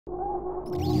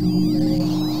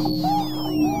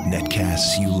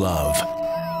Netcasts you love.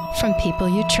 From people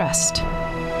you trust.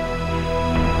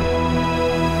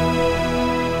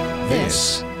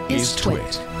 This is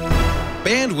Twit.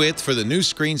 Bandwidth for the new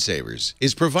screensavers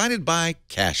is provided by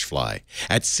CacheFly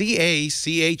at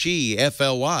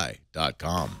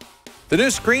CacheFly.com. The new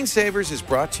screensavers is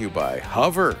brought to you by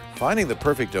Hover. Finding the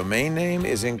perfect domain name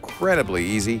is incredibly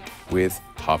easy with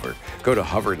Hover. Go to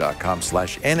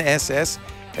hover.com/NSS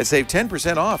and save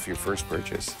 10% off your first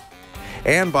purchase.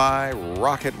 And by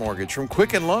Rocket Mortgage from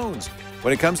Quicken Loans.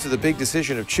 When it comes to the big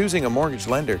decision of choosing a mortgage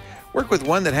lender, work with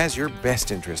one that has your best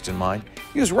interest in mind.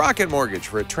 Use Rocket Mortgage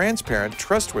for a transparent,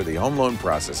 trustworthy home loan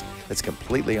process that's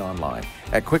completely online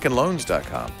at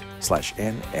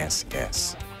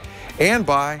quickenloans.com/NSS. And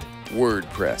by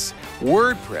WordPress.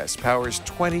 WordPress powers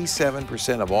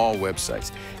 27% of all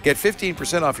websites. Get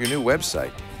 15% off your new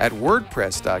website at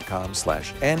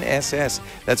wordpress.com/NSS.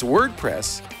 That's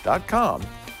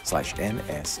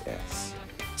wordpress.com/NSS.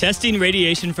 Testing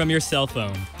radiation from your cell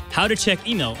phone. How to check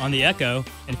email on the Echo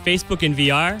and Facebook in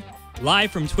VR.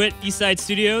 Live from Twit Eastside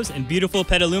Studios and beautiful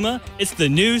Petaluma, it's the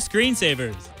new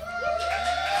Screensavers.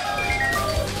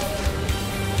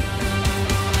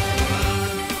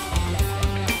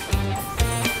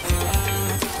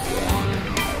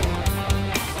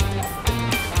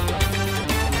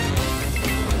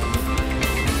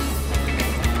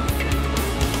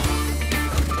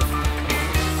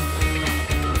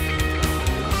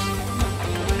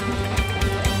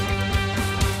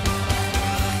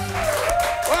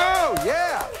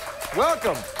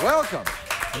 Welcome.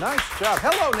 Nice job.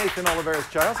 Hello, Nathan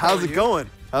Oliveras-Giles. How's it going?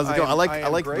 How's it going? I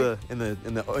like great. the in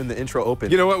the intro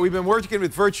open. You know what? We've been working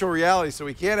with virtual reality, so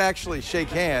we can't actually shake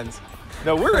hands.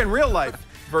 No, we're in real life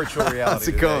virtual reality. How's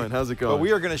it going? How's it going? But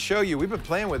we are going to show you. We've been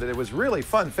playing with it. It was really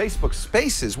fun. Facebook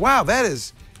Spaces. Wow, that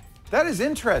is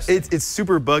interesting. It's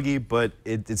super buggy, but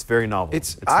it's very novel.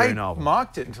 It's very novel. I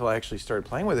mocked it until I actually started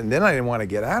playing with it, and then I didn't want to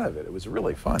get out of it. It was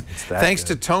really fun. Thanks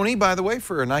to Tony, by the way,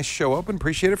 for a nice show open.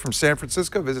 Appreciate it. From San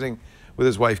Francisco, visiting with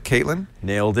his wife, Caitlin.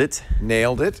 Nailed it.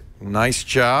 Nailed it. Nice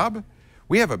job.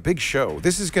 We have a big show.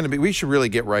 This is going to be, we should really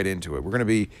get right into it. We're going to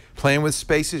be playing with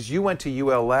spaces. You went to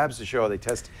UL Labs to show how they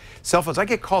test cell phones. I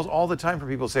get calls all the time from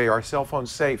people who say, are cell phones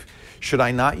safe? Should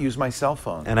I not use my cell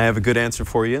phone? And I have a good answer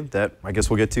for you that I guess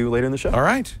we'll get to later in the show. All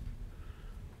right.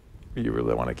 You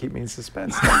really want to keep me in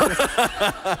suspense? Should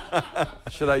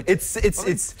I?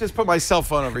 It's just put my cell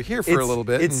phone over here for a little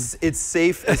bit. It's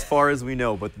safe as far as we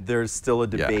know, but there's still a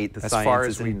debate. The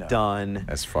science isn't done.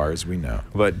 As far as we know.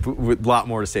 But a lot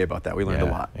more to say about that. We learned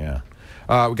a lot. Yeah.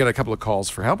 We got a couple of calls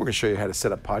for help. We're going to show you how to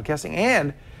set up podcasting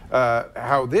and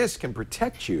how this can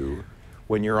protect you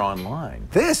when you're online.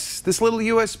 This little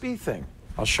USB thing.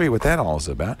 I'll show you what that all is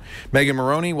about. Megan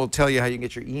Maroney will tell you how you can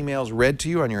get your emails read to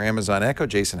you on your Amazon Echo.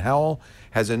 Jason Howell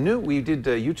has a new, we did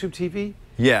YouTube TV.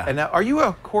 Yeah. And now, are you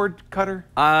a cord cutter?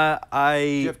 Do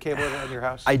you have cable in your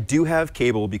house? I do have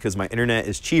cable because my internet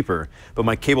is cheaper, but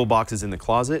my cable box is in the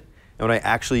closet. And what I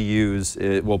actually use,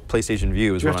 PlayStation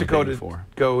View is what I'm paying for. Do you have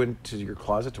to go into your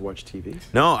closet to watch TV?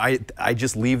 No, I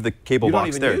just leave the cable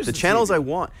box there. Use the channels I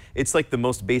want, it's like the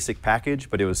most basic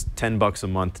package, but it was $10 a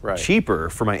month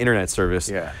cheaper for my internet service.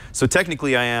 Yeah. So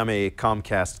technically I am a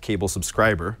Comcast cable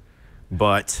subscriber,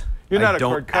 but You're not I a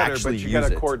don't cord cutter, actually but you use got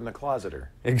a it. cord in the closeter.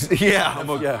 Yeah, I'm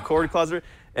a cord closeter.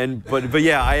 But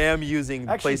yeah, I am using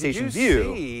PlayStation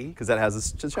View because that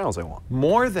has the channels I want.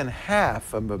 More than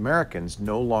half of Americans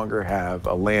no longer have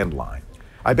a landline.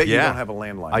 I bet you don't have a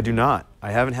landline. I do not.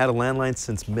 I haven't had a landline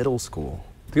since middle school.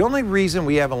 The only reason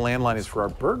we have a landline is for our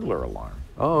burglar alarm.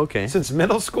 Oh, okay. Since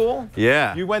middle school?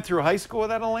 Yeah. You went through high school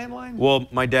without a landline? Well,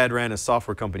 my dad ran a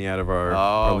software company out of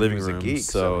our living room. He was a geek,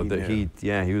 so he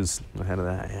was ahead of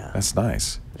that, yeah. That's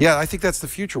nice. Yeah, I think that's the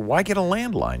future. Why get a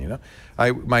landline, you know?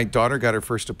 My daughter got her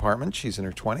first apartment. She's in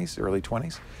her 20s, early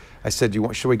 20s. I said,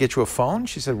 should we get you a phone?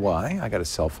 She said, why? I got a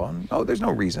cell phone. Oh, there's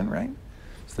no reason, right?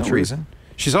 There's no reason.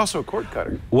 She's also a cord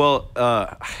cutter. Well,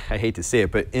 I hate to say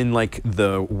it, but in like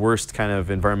the worst kind of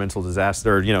environmental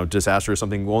disaster, or, disaster or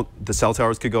something, the cell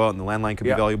towers could go out and the landline could be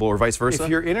valuable, or vice versa.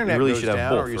 If your internet really goes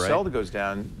down or your cell goes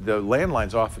down, the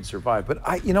landlines often survive.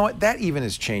 But you know what? That even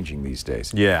is changing these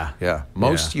days. Yeah. Yeah.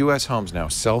 Most U.S. homes now,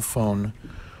 cell phone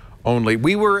only.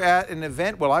 We were at an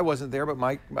event. Well, I wasn't there,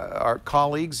 but our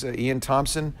colleagues, Ian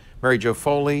Thompson, Mary Jo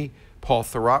Foley, Paul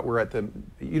Thurrott, were at the.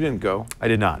 You didn't go. I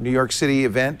did not. New York City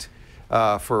event.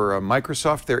 For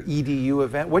Microsoft, their EDU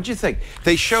event. What'd you think?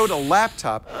 They showed a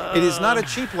laptop. It is not a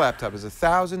cheap laptop. It's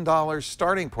 $1,000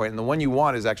 starting point, and the one you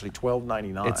want is actually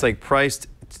 $1,299. It's like priced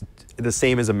the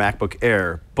same as a MacBook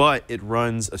Air, but it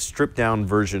runs a stripped-down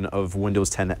version of Windows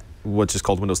 10 what's just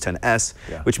called Windows 10s,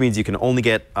 Yeah. which means you can only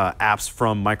get apps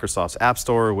from Microsoft's App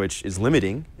Store, which is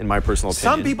limiting, in my personal opinion.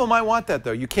 Some people might want that,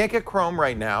 though. You can't get Chrome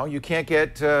right now. You can't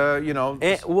get, you know...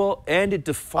 And it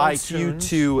defaults you iTunes.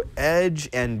 to Edge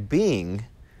and Bing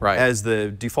as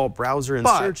the default browser and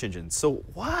search engine. So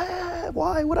why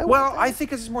would I want that? I think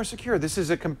this is more secure. This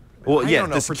is a... Well, I yeah, don't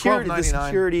know, the for security,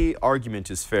 $12.99 argument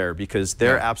is fair because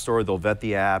their App Store, they'll vet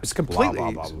the apps. It's completely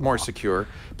blah, blah, blah, blah, more blah. secure.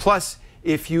 Plus,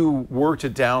 if you were to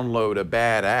download a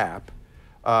bad app,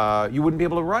 you wouldn't be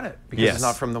able to run it because it's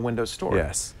not from the Windows Store.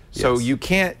 Yes. So you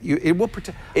can't. It will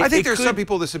protect. I think there's some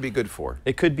people this would be good for.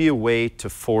 It could be a way to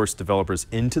force developers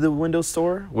into the Windows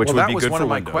Store, which would be good for Windows. That was one of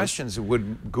my questions.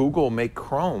 Would Google make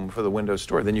Chrome for the Windows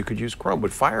Store? Then you could use Chrome.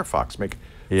 Would Firefox make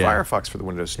Firefox for the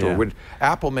Windows Store? Yeah. Would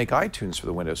Apple make iTunes for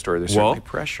the Windows Store? There's certainly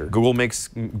pressure. Google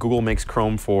makes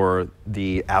Chrome for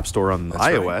the App Store on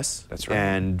iOS. That's right.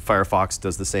 And Firefox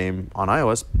does the same on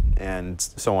iOS, and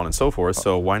so on and so forth.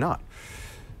 So why not?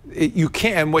 You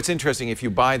can. And what's interesting, if you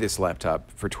buy this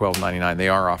laptop for $12.99, they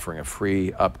are offering a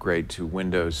free upgrade to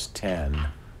Windows 10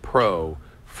 Pro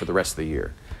for the rest of the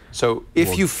year. So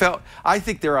if you felt, I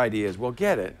think their idea is, well,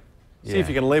 get it, see if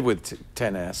you can live with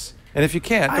 10s, and if you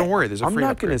can't, don't worry. There's a free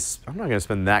upgrade. I'm not going to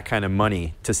spend that kind of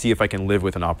money to see if I can live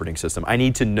with an operating system. I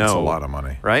need to know. That's a lot of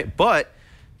money, right? But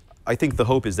I think the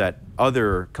hope is that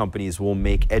other companies will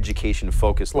make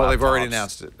education-focused laptops. Well, they've already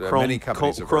announced it. Many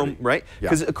companies have already. Right?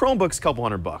 Because a Chromebook's a couple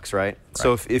 $100, right?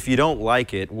 So if you don't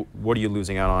like it, what are you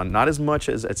losing out on? Not as much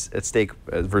as at stake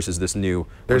versus this new.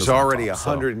 There's Windows already a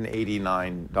laptop,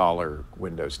 $189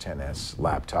 Windows 10s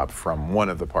laptop from one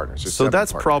of the partners. So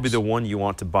that's probably the one you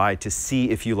want to buy to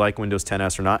see if you like Windows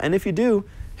 10s or not. And if you do,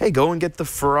 hey, go and get the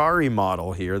Ferrari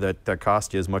model here that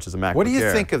cost you as much as a MacBook Air. What do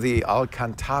you think of the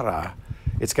Alcantara?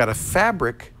 It's got a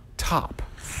fabric top,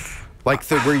 like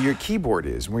where your keyboard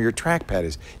is, where your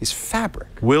trackpad is fabric.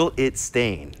 Will it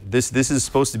stain? This is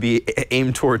supposed to be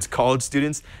aimed towards college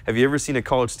students. Have you ever seen a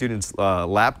college student's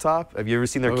laptop? Have you ever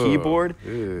seen their keyboard?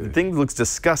 The thing looks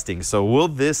disgusting. So will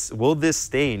this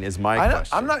stain? Is my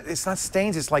question. I'm not. It's not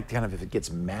stains. It's like kind of if it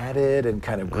gets matted and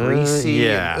kind of greasy.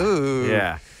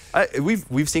 Yeah.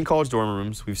 We've seen college dorm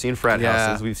rooms, we've seen frat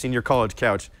houses, we've seen your college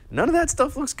couch. None of that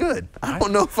stuff looks good. I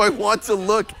don't know if I want to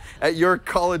look at your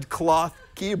college cloth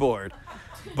keyboard.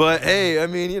 But hey, I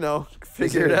mean, you know,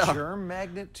 figure it out. Is it a germ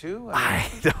magnet too?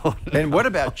 I don't know. And what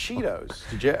about Cheetos?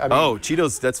 Did you? I mean,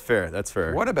 Cheetos, that's fair. That's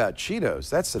fair. What about Cheetos?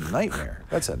 That's a nightmare.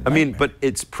 That's a nightmare. I mean, but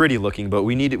it's pretty looking, but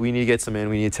we need to get some in,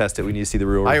 we need to test it, we need to see the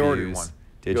real reviews. I ordered one.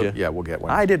 Did you? Yeah, we'll get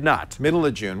one. I did not. Middle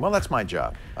of June. Well, that's my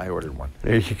job. I ordered one.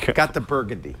 There you go. Got the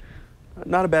burgundy.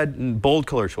 Not a bad, bold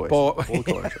color choice. Bold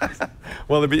color choice.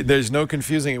 Well, there's no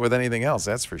confusing it with anything else,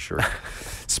 that's for sure.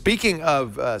 Speaking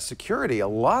of security, a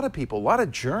lot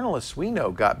of journalists we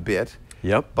know got bit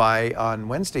on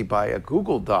Wednesday by a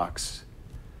Google Docs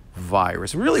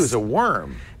virus. It really was a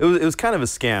worm. It was kind of a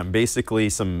scam. Basically,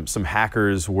 some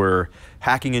hackers were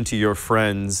hacking into your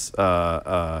friends'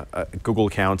 Google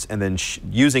accounts and then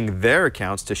using their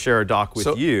accounts to share a doc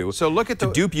with you. So look at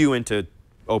to dupe you into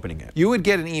opening it. You would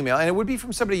get an email, and it would be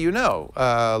from somebody you know,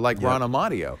 like Ron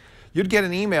Amadio. You'd get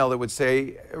an email that would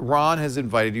say, Ron has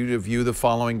invited you to view the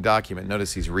following document.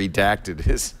 Notice he's redacted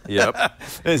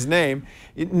his name.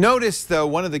 Notice, though,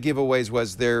 one of the giveaways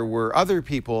was there were other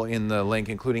people in the link,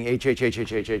 including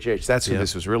HHHHHHH. That's who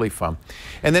this was really from.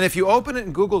 And then if you open it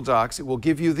in Google Docs, it will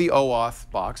give you the OAuth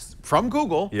box from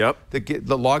Google that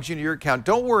logs you into your account.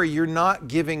 Don't worry, you're not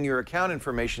giving your account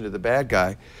information to the bad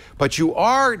guy, but you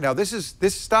are. Now,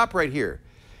 stop right here.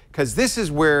 Because this is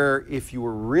where, if you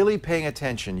were really paying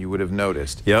attention, you would have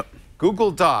noticed. Google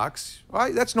Docs,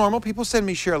 that's normal. People send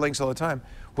me share links all the time.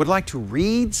 Would like to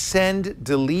read, send,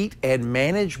 delete, and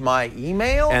manage my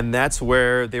email. And that's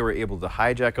where they were able to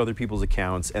hijack other people's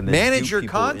accounts and then manage your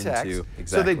contacts.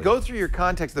 So they'd go through your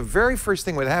contacts. The very first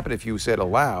thing would happen if you said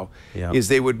allow is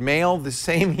they would mail the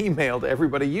same email to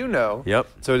everybody you know.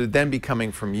 So it would then be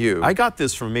coming from you. I got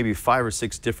this from maybe 5 or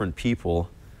 6 different people.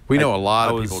 We know a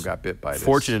lot of people got bit by this.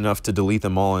 Fortunate enough to delete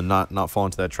them all and not fall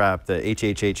into that trap. The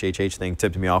HHHHH thing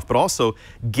tipped me off, but also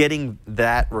getting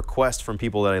that request from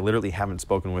people that I literally haven't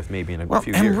spoken with maybe in a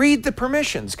few years. And read the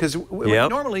permissions, because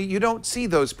normally you don't see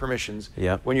those permissions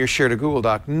when you're shared a Google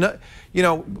Doc. No, you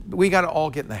know, we got to all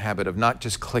get in the habit of not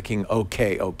just clicking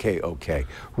OK, OK, OK.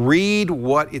 Read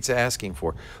what it's asking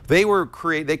for. They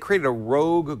created a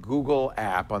rogue Google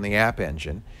app on the App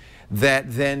Engine that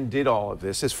then did all of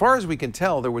this. As far as we can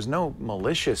tell, there was no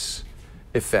malicious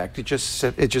effect. It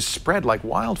just spread like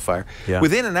wildfire.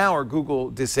 Within an hour, Google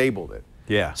disabled it.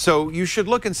 So you should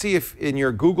look and see if in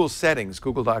your Google settings,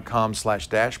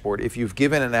 google.com/dashboard, if you've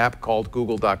given an app called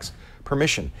Google Docs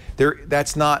permission.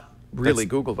 That's not really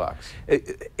Google Docs.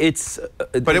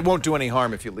 But it won't do any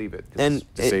harm if you leave it. And it's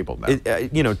disabled now.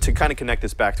 You know, to kind of connect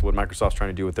this back to what Microsoft's trying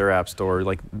to do with their App Store,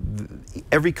 like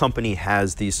every company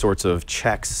has these sorts of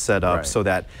checks set up so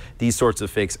that these sorts of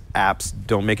fake apps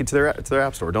don't make it to their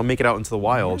App Store, don't make it out into the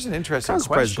wild. Here's an interesting I'm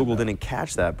surprised question, Google didn't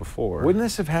catch that before. Wouldn't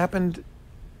this have happened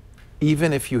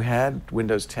even if you had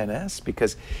Windows 10s?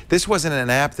 Because this wasn't an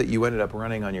app that you ended up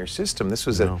running on your system. This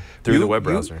was through the web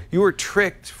browser. You were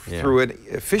tricked through a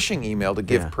phishing email to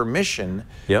give permission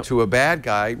to a bad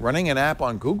guy running an app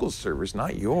on Google's servers,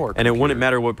 not your computer. And it wouldn't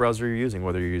matter what browser you're using,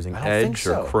 whether you're using Edge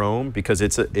or Chrome, because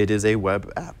it is a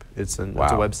web app. It's a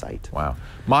website. Wow.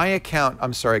 My account,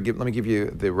 I'm sorry, let me give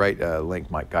you the right link.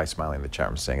 My guy smiling in the chat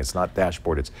room saying it's not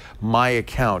dashboard, it's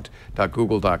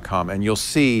myaccount.google.com, and you'll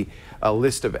see a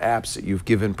list of apps that you've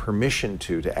given permission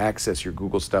to access your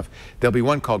Google stuff. There'll be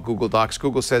one called Google Docs.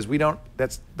 Google says we don't.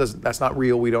 That's not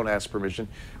real. We don't ask permission.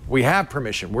 We have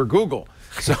permission. We're Google.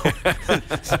 So,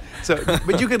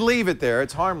 but you could leave it there.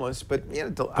 It's harmless. But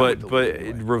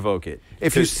revoke it.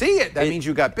 If you see it, that means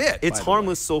you got bit. It's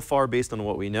harmless so far based on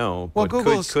what we know. Well,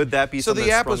 but could that be something so the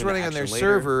that's app was sprung running into on their action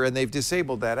server and they've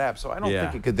disabled that app. So I don't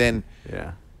think it could then.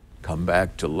 Come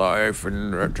back to life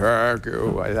and attack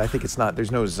you. I think it's not,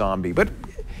 there's no zombie. But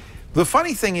the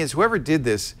funny thing is, whoever did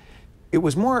this, it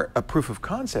was more a proof of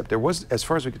concept. There was, as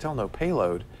far as we could tell, no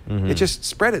payload. It just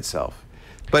spread itself.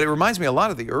 But it reminds me a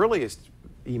lot of the earliest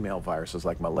email viruses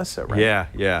like Melissa, right? Yeah,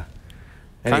 yeah.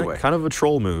 Anyway. Kind of a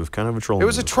troll move, It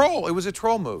was a troll, it was a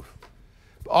troll move.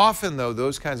 Often, though,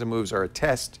 those kinds of moves are a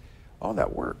test. Oh,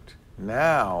 that worked.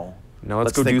 Now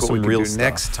let's go do some real stuff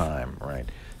next time, right?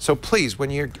 So please,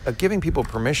 when you're giving people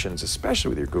permissions, especially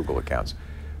with your Google accounts,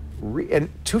 and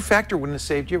two-factor wouldn't have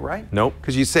saved you, right? Nope.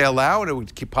 Because you say allow, and it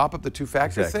would pop up the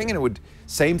two-factor thing, and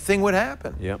same thing would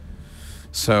happen. Yep.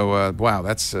 So wow,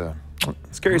 that's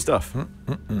scary stuff.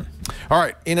 All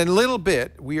right, in a little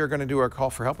bit, we are going to do our call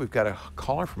for help. We've got a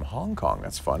caller from Hong Kong.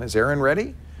 That's fun. Is Aaron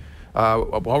ready?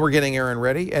 While we're getting Aaron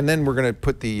ready, and then we're going to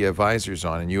put the visors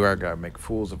on, and you are going to make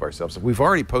fools of ourselves. We've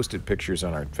already posted pictures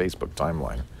on our Facebook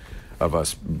timeline of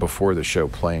us before the show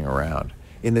playing around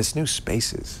in this new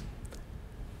Spaces.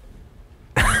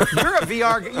 You're a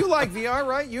VR. You like VR,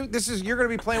 right? You're going to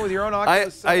be playing with your own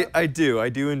Oculus. I do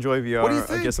enjoy VR. What do you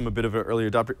think? I guess I'm a bit of an early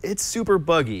adopter. It's super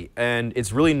buggy and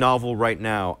it's really novel right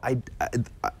now.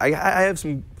 I have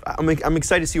some. I'm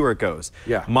excited to see where it goes.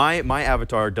 Yeah. My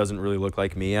avatar doesn't really look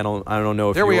like me. I don't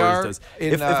know if there yours does.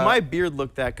 If my beard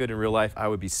looked that good in real life, I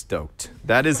would be stoked.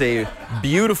 That is a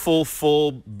beautiful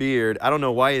full beard. I don't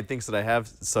know why it thinks that I have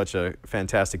such a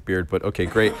fantastic beard, but okay,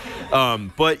 great.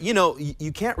 But you know,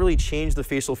 you can't really change the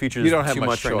facial features too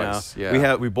much right now.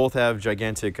 Yeah. We both have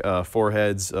gigantic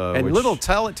foreheads and little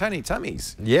tiny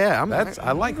tummies. Yeah,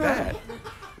 I like that.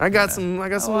 I got some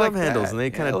love handles, and they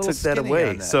kind of took that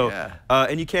away. So,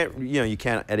 and you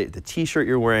can't edit the T-shirt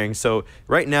you're wearing. So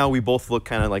right now we both look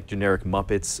kind of like generic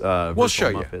Muppets. We'll show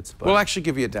you. Muppets, we'll actually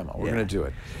give you a demo. We're going to do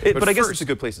it. But I guess it's a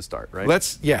good place to start, right?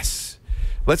 Let's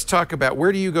talk about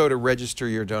where do you go to register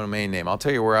your domain name. I'll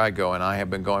tell you where I go, and I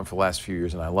have been going for the last few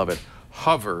years, and I love it.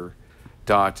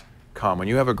 Hover.com. When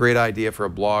you have a great idea for a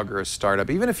blog or a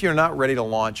startup, even if you're not ready to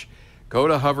launch, go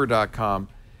to hover.com.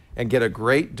 and get a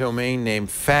great domain name,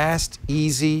 fast,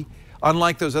 easy.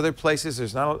 Unlike those other places,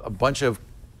 there's not a bunch of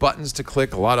buttons to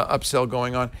click, a lot of upsell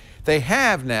going on. They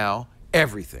have now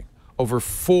everything. Over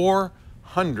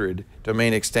 400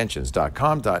 domain extensions,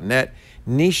 .com, .net,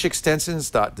 niche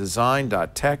extensions, .design,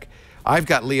 .tech. I've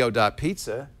got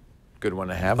leo.pizza, good one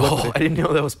to have. Oh, I didn't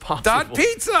know that was possible.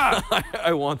 .pizza!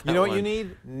 I want that. You know what you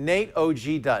need?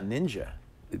 nateog.ninja.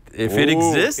 If it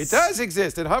exists? It does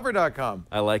exist at hover.com.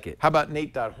 I like it. How about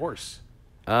nate.horse?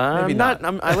 Maybe not.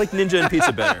 I like Ninja and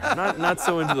Pizza better. Not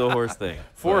so into the horse thing.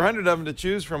 400 of them to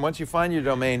choose from. Once you find your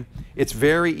domain, it's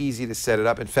very easy to set it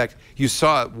up. In fact, you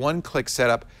saw it, one-click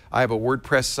setup. I have a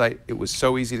WordPress site. It was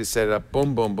so easy to set it up.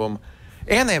 Boom, boom, boom.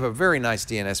 And they have a very nice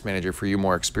DNS manager for you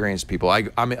more experienced people.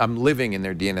 I'm living in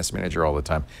their DNS manager all the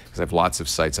time because I have lots of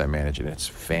sites I manage, and it's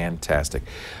fantastic.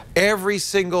 Every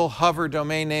single Hover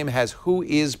domain name has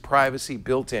WHOIS privacy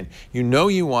built in. You know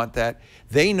you want that.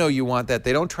 They know you want that.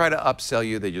 They don't try to upsell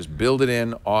you. They just build it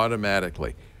in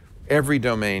automatically. Every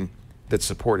domain that's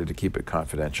supported to keep it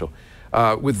confidential.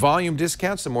 With volume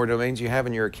discounts, the more domains you have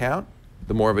in your account,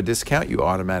 the more of a discount you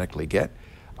automatically get.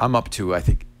 I'm up to, I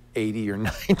think, 80 or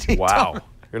 90. Wow.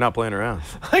 You're not playing around.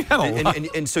 I got a lot.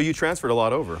 And so you transferred a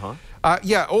lot over, huh?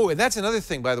 Yeah. Oh, and that's another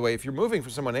thing, by the way. If you're moving for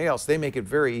someone else, they make it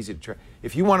very easy to try.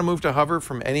 If you want to move to Hover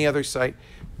from any other site,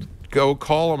 go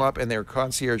call them up, and their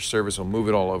concierge service will move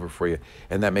it all over for you,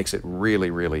 and that makes it really,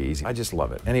 really easy. I just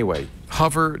love it. Anyway,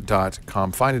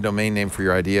 hover.com. Find a domain name for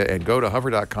your idea, and go to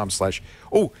hover.com/.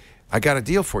 Oh, I got a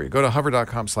deal for you. Go to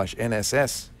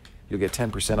hover.com/NSS. You'll get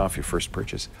 10% off your first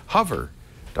purchase.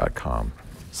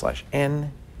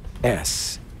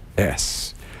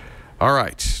 Hover.com/NSS. All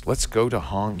right, let's go to You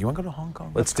want to go to Hong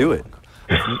Kong? Let's do it.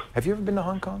 Have you ever been to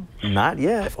Hong Kong? Not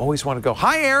yet. I've always wanted to go.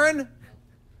 Hi, Aaron.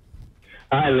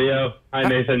 Hi, Leo. Hi,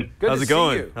 Nathan. Good How's to it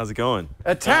going? see you. How's it going?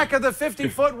 Attack of the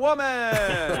 50-foot woman.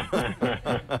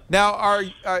 Now,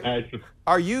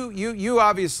 are you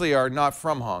obviously are not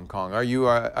from Hong Kong? Are you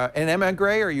an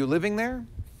emigre? Are you living there?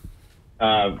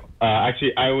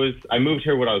 Actually, I moved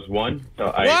here when I was 1,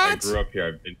 so I grew up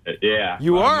here. Yeah.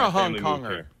 You are a Hong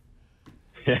Konger.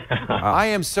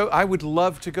 I would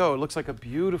love to go. It looks like a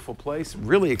beautiful place.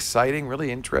 Really exciting.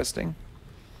 Really interesting.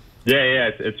 Yeah.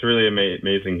 It's really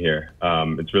amazing here.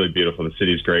 It's really beautiful. The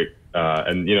city's great,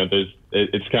 and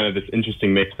it's kind of this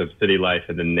interesting mix of city life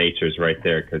and the nature's right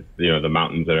there because the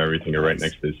mountains and everything are right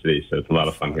next to the city. So it's a lot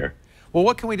of fun here. Well,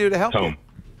 what can we do to help you?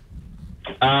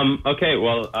 Okay.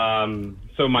 Well,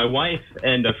 so my wife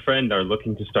and a friend are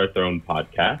looking to start their own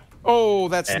podcast. Oh,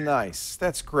 that's nice.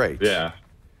 That's great. Yeah.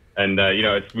 And,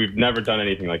 we've never done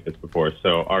anything like this before.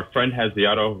 So our friend has the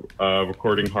auto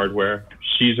recording hardware.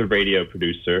 She's a radio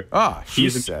producer.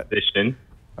 He's a musician.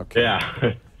 Okay.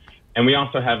 Yeah. And we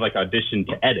also have, Audition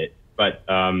to edit. But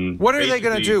what are they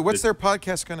going to do? What's their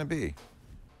podcast going to be?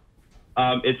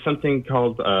 It's something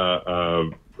called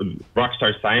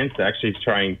Rockstar Science. They're actually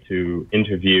trying to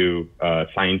interview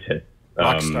scientists.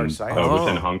 Rockstar Science.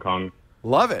 Within Hong Kong.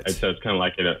 Love it. And so it's kind of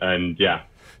like yeah.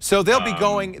 So they'll be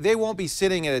going, they won't be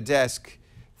sitting at a desk.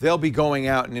 They'll be going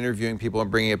out and interviewing people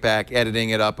and bringing it back, editing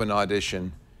it up in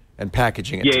Audition, and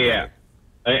packaging it together. Yeah.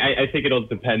 I think it'll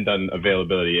depend on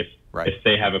availability. If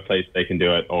they have a place they can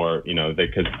do it, or,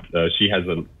 because she has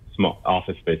a small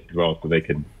office space as well, so they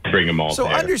could bring them all So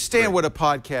there. understand what a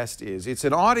podcast is. It's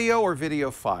an audio or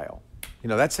video file.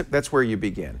 That's where you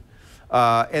begin.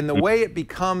 And the way it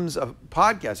becomes a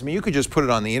podcast, I mean, you could just put it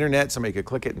on the internet, somebody could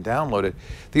click it and download it.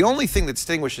 The only thing that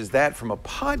distinguishes that from a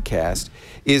podcast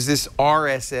is this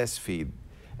RSS feed.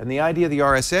 And the idea of the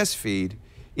RSS feed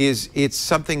is it's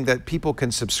something that people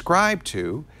can subscribe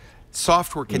to.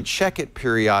 Software can check it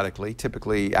periodically,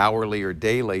 typically hourly or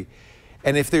daily.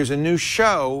 And if there's a new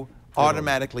show,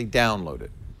 automatically download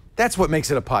it. That's what makes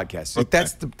it a podcast. Okay.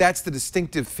 That's the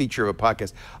distinctive feature of a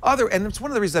podcast. And it's one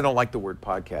of the reasons I don't like the word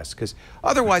podcast, because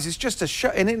otherwise it's just a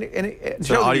show. It's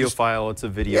an audio file. It's a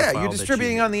video file. Yeah, you're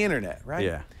distributing on the internet, right?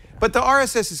 Yeah. But the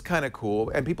RSS is kind of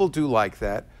cool, and people do like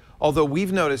that. Although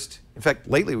we've noticed, in fact,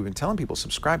 lately we've been telling people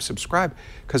subscribe,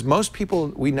 because most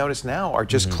people we notice now are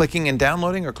just clicking and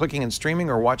downloading, or clicking and streaming,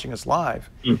 or watching us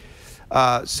live.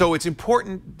 So it's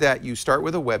important that you start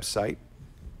with a website.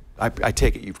 I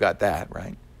take it you've got that,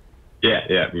 right?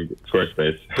 Yeah,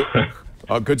 Squarespace.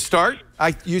 A good start.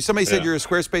 Somebody said you're a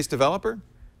Squarespace developer?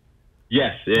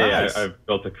 Yes, nice. I've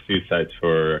built a few sites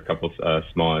for a couple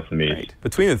small SMEs. Right.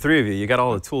 Between the three of you, you got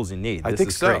all the tools you need. I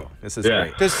think so. Great. This is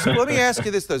great. Let me ask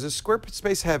you this, though. Does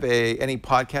Squarespace have any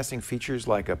podcasting features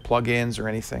like plugins or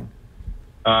anything?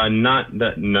 Not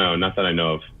that I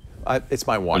know of. It's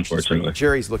my watch.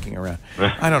 Jerry's looking around.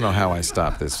 I don't know how I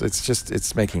stop this.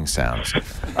 It's making sounds.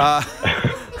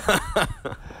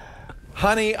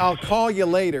 Honey, I'll call you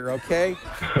later, okay?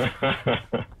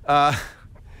 All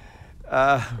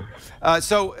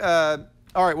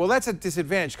right, well, that's a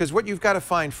disadvantage, because what you've got to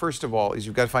find, first of all, is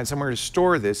you've got to find somewhere to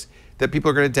store this that people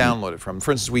are going to download it from.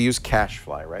 For instance, we use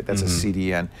Cashfly, right? That's a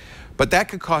CDN. But that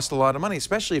could cost a lot of money,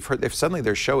 especially if suddenly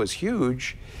their show is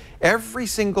huge. Every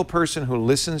single person who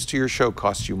listens to your show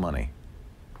costs you money,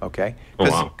 okay?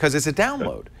 Because it's a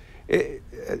download.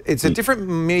 It's a different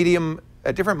medium,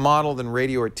 a different model than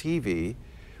radio or TV.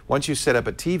 Once you set up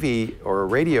a TV or a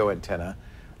radio antenna,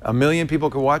 1 million people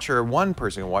can watch, or one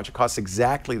person can watch. It costs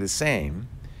exactly the same.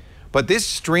 But this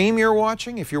stream you're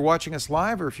watching, if you're watching us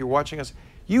live or if you're watching us,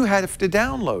 you have to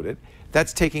download it.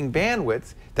 That's taking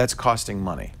bandwidth. That's costing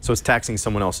money. So it's taxing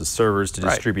someone else's servers to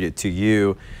distribute it to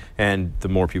you, and the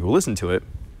more people listen to it.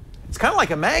 It's kind of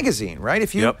like a magazine, right?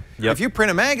 If you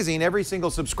print a magazine, every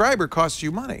single subscriber costs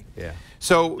you money. Yeah.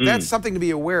 So that's something to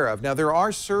be aware of. Now, there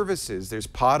are services. There's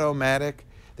Podomatic,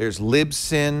 there's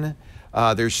Libsyn,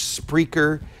 there's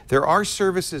Spreaker. There are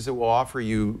services that will offer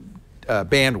you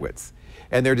bandwidth.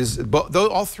 And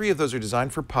all three of those are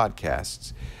designed for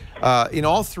podcasts. In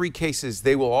all three cases,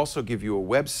 they will also give you a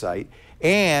website,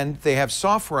 and they have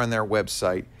software on their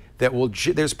website that will,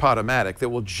 there's Podomatic, that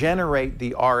will generate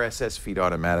the RSS feed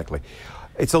automatically.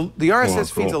 The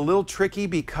RSS feed's a little tricky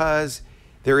because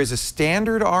there is a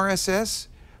standard RSS,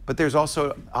 but there's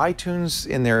also iTunes,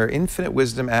 in their infinite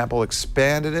wisdom, Apple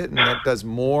expanded it and that does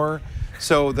more.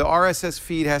 So the RSS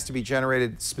feed has to be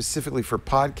generated specifically for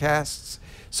podcasts.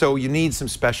 So you need some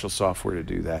special software to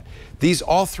do that.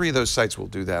 All three of those sites will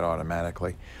do that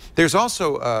automatically. There's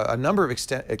also a number of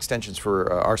extensions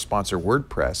for our sponsor,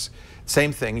 WordPress.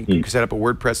 Same thing, you can set up a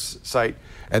WordPress site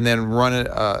and then run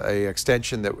an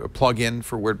extension that plug in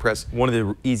for WordPress. One of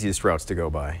the easiest routes to go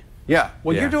by. Yeah.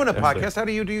 Well, you're doing a podcast. How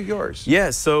do you do yours?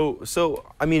 Yeah. So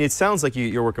I mean, it sounds like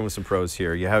you're working with some pros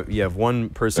here. You have one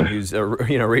person who's a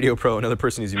radio pro, another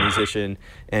person who's a musician,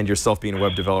 and yourself being a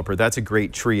web developer. That's a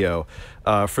great trio.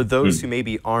 For those who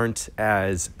maybe aren't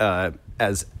as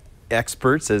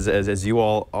experts as you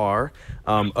all are,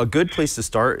 a good place to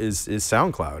start is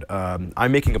SoundCloud.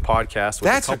 I'm making a podcast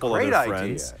with a couple other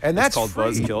friends. And that's called free,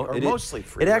 Buzzkill. or mostly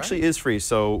free. It actually is free.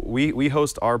 So we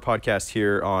host our podcast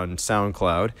here on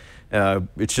SoundCloud.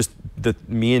 It's just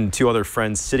me and two other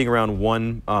friends sitting around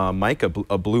one mic, a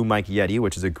blue mic Yeti,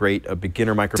 which is a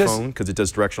beginner microphone because it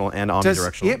does directional and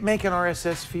omnidirectional. Does it make an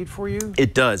RSS feed for you?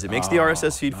 It does. It makes the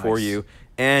RSS feed for you.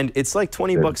 And it's like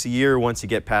 $20 a year once you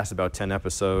get past about 10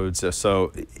 episodes.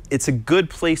 So it's a good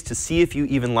place to see if you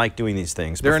even like doing these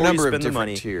things. There are a number of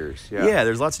different tiers. Yeah,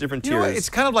 there's lots of different tiers. You know, it's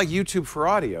kind of like YouTube for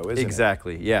audio, isn't it?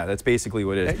 Exactly. Yeah, that's basically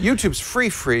what it is. YouTube's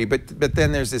free, but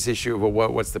then there's this issue of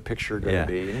what's the picture going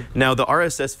to be. Now, the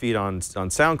RSS feed on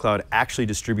SoundCloud actually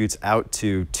distributes out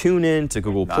to TuneIn, to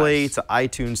Google Play, to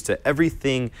iTunes, to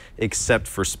everything except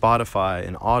for Spotify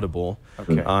and Audible.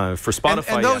 Okay. For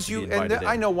Spotify, and those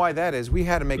I know why that is. We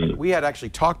had to actually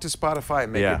talk to Spotify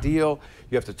and make a deal.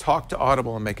 You have to talk to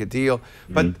Audible and make a deal.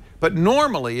 But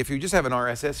normally, if you just have an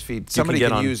RSS feed, somebody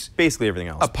can use basically everything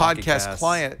else, a podcast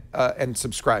client and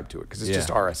subscribe to it because it's just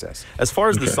RSS. As far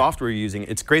as the software you're using,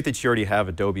 it's great that you already have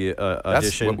Adobe Audition.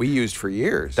 That's what we used for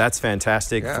years. That's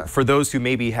fantastic. For those who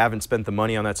maybe haven't spent the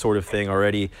money on that sort of thing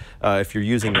already, if you're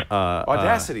using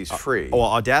Audacity's free. Well,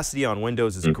 Audacity on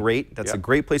Windows is great. That's a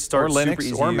great place to start. Or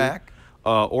Linux or Mac.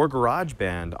 Or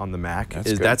GarageBand on the Mac.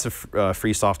 That's a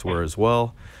free software as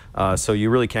well. So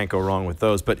you really can't go wrong with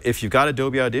those. But if you've got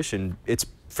Adobe Audition, it's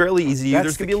fairly easy.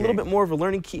 There's going to be a little bit more of a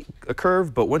learning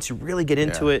curve, but once you really get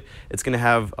into it, it's going to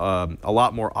have a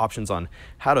lot more options on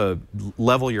how to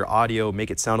level your audio,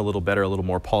 make it sound a little better, a little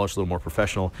more polished, a little more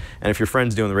professional. And if your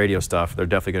friend's doing the radio stuff, they're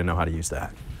definitely going to know how to use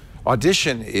that.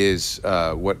 Audition is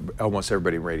what almost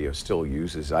everybody in radio still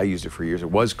uses. I used it for years. It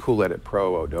was Cool Edit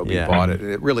Pro. Adobe bought it, and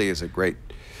it really is a great.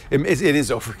 It is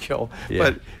overkill,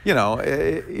 but you know,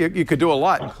 you could do a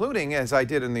lot, including, as I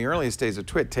did in the earliest days of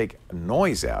Twit, take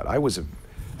noise out.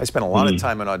 I spent a lot of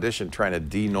time in Audition trying to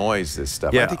denoise this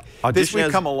stuff. Yeah, I think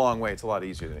we've come a long way. It's a lot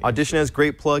easier than it Audition has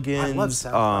great plugins. I love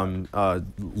SoundCloud.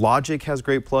 Logic has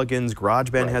great plugins.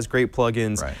 GarageBand has great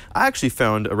plugins. I actually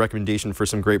found a recommendation for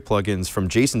some great plugins from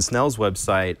Jason Snell's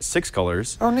website, 6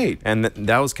 Colors. Oh, neat. And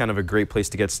that was kind of a great place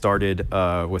to get started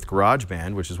with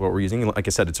GarageBand, which is what we're using. Like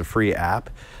I said, it's a free app.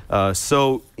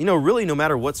 So, you know, really no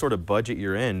matter what sort of budget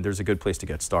you're in, there's a good place to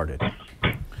get started.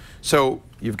 So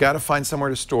you've got to find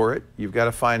somewhere to store it. You've got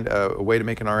to find a way to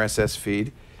make an RSS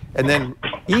feed. And then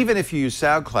even if you use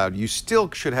SoundCloud, you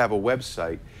still should have a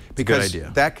website because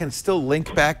that can still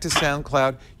link back to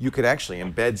SoundCloud. You could actually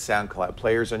embed SoundCloud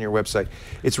players on your website.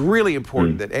 It's really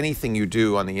important that anything you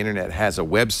do on the internet has a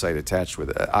website attached with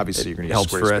it. Obviously, you're going to use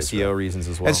Squarespace. Helps for SEO reasons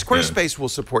as well. And Squarespace will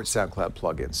support SoundCloud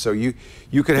plugins. So you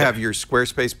could have your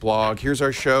Squarespace blog. Here's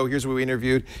our show. Here's what we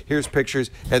interviewed. Here's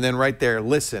pictures. And then right there,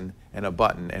 listen, and a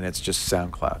button, and it's just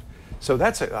SoundCloud. So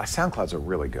SoundCloud's a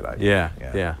really good idea.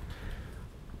 Yeah.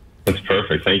 That's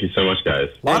perfect. Thank you so much, guys.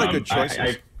 A lot of good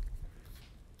choices.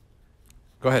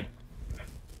 Go ahead.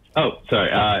 Oh, sorry.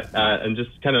 And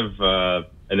just kind of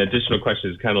an additional question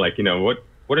is kind of like, you know,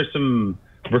 what are some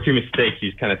rookie mistakes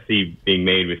you kind of see being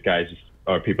made with guys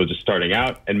or people just starting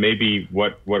out, and maybe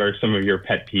what are some of your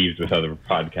pet peeves with other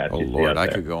podcasts? Oh Lord, I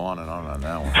could go on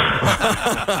that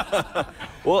one.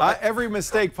 Well, every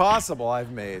mistake possible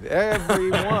I've made,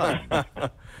 every one.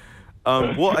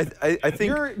 Well, I think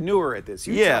you're newer at this.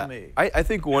 You tell me. I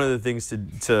think one of the things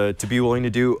to be willing to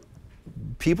do.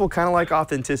 People kind of like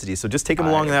authenticity, so just take them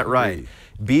along that ride.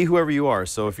 Be whoever you are.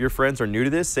 So if your friends are new to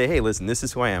this, say, hey, listen, this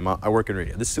is who I am. I work in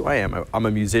radio. This is who I am. I'm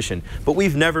a musician. But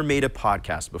we've never made a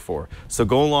podcast before. So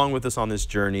go along with us on this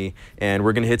journey, and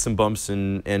we're going to hit some bumps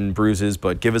and bruises,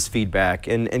 but give us feedback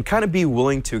and kind of be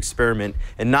willing to experiment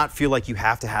and not feel like you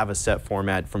have to have a set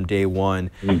format from day one.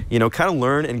 You know, kind of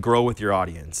learn and grow with your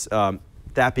audience.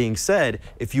 That being said,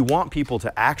 if you want people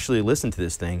to actually listen to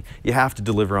this thing, you have to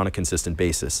deliver on a consistent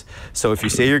basis. So if you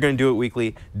say you're going to do it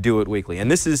weekly, do it weekly.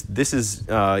 And this is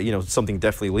you know, something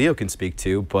definitely Leo can speak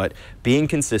to. But being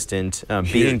consistent,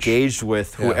 being engaged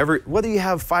with whoever, whether you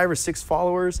have 5 or 6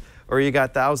 followers or you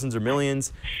got thousands or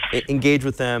millions, engage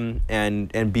with them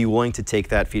and be willing to take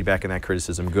that feedback and that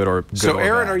criticism, good or good. So, or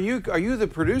Aaron, bad. are you the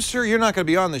producer? You're not going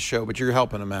to be on the show, but you're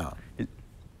helping them out.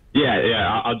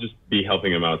 Yeah, I'll just be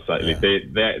helping them out slightly.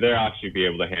 Yeah. They'll actually be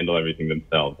able to handle everything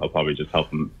themselves. I'll probably just help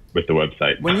them with the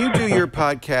website. When you do your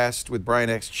podcast with Brian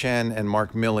X. Chen and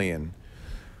Mark Millian,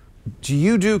 do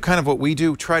you do kind of what we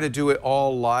do, try to do it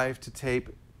all live to tape,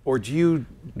 or do you?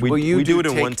 We do it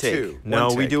in one take. Two? No,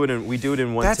 one we take. do it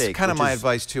in one take. That's kind of my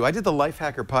advice too. I did the Life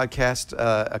Hacker podcast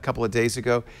a couple of days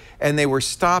ago, and they were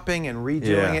stopping and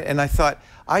redoing it, and I thought,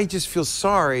 I just feel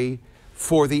sorry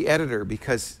for the editor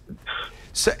because.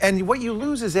 So, and what you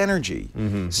lose is energy.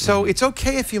 So it's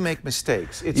okay if you make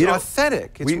mistakes. It's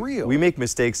authentic. It's real. We make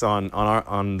mistakes on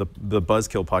the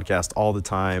Buzzkill podcast all the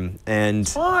time, and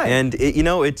it, you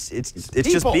know, it's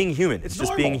just being human. It's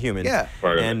just being human. Yeah.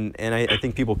 And I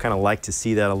think people kind of like to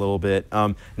see that a little bit.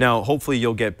 Now, hopefully,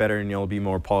 you'll get better and you'll be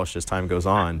more polished as time goes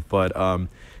on. But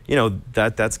you know,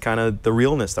 that's kind of the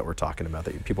realness that we're talking about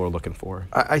that people are looking for.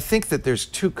 I think that there's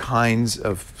 2 kinds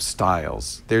of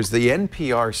styles. There's the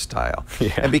NPR style,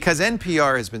 and because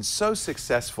NPR has been so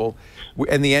successful,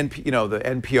 and the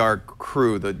NPR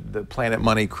crew, the Planet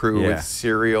Money crew with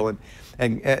Serial,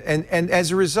 and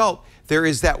as a result, there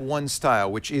is that one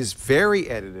style which is very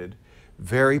edited,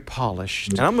 very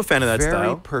polished. And I'm a fan of that style.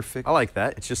 Very perfect. I like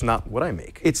that. It's just not what I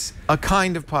make. It's a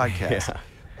kind of podcast.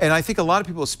 And I think a lot of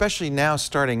people, especially now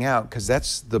starting out, because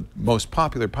that's the most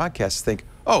popular podcast, think,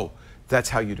 oh, that's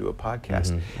how you do a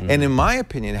podcast. And in my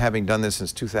opinion, having done this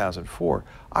since 2004,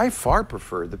 I far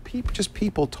prefer the just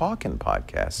people talking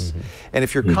podcasts. And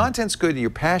if your content's good,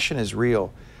 your passion is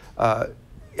real,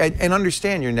 and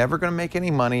understand you're never going to make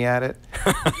any money at it.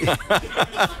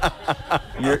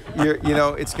 You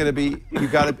know, it's going to be, you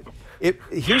got to.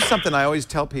 Here's something I always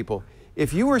tell people.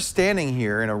 If you were standing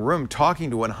here in a room talking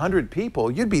to 100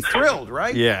 people, you'd be thrilled,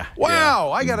 right? Yeah.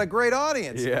 Wow, I got a great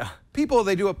audience. Yeah. People,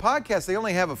 they do a podcast, they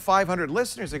only have 500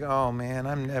 listeners. They go, oh man,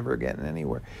 I'm never getting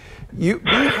anywhere. You be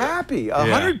happy.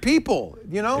 100 people,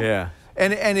 you know? Yeah.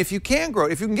 And if you can grow,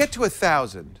 if you can get to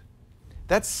 1,000,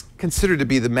 that's considered to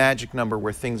be the magic number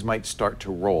where things might start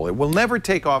to roll. It will never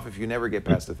take off if you never get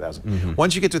past 1,000.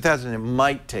 Once you get to 1,000, it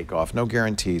might take off, no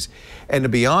guarantees. And to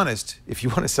be honest, if you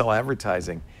want to sell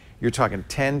advertising, you're talking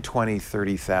 10, 20,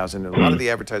 30,000. And a lot of the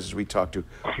advertisers we talk to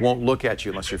won't look at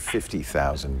you unless you're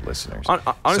 50,000 listeners.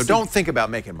 Honestly, so don't think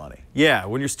about making money. Yeah,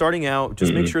 when you're starting out,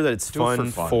 just make sure that it's fun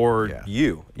for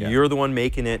you. You're the one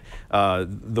making it.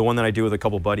 The one that I do with a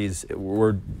couple buddies,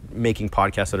 we're making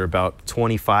podcasts that are about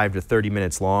 25 to 30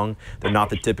 minutes long. They're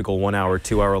not the typical 1 hour,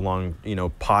 2 hour long, you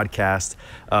know, podcast.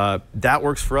 That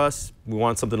works for us. We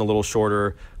want something a little shorter,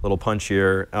 a little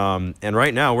punchier. And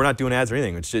right now, we're not doing ads or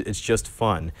anything. It's just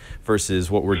fun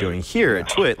versus what we're doing here at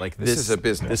Twit. Like this is a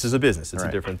business. This is a business. It's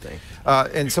a different thing.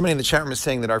 And somebody in the chat room is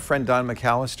saying that our friend Don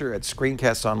McAllister at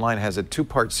Screencasts Online has a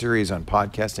 2-part series on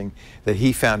podcasting that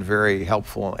he found very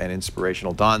helpful and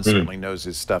inspirational. Don certainly knows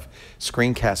his stuff.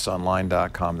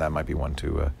 Screencastsonline.com. That might be one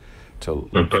to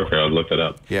perfect. I'll look it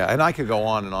up. Yeah, and I could go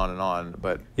on and on and on,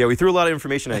 but yeah, we threw a lot of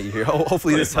information at you here.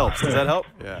 Hopefully this helps. Does that help?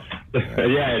 Yeah,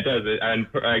 it does. And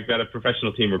I got a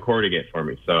professional team recording it for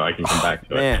me, so I can come back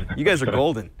to it. Man, you guys are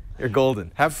golden. You're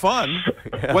golden. Have fun.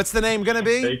 What's the name going to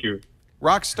be? Thank you.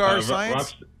 Rockstar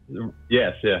Science.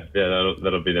 Yes,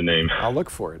 that'll be the name. I'll look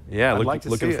for it. Yeah,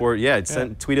 looking for it. Yeah,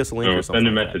 tweet us a link or something. Send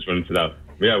a message when it's out.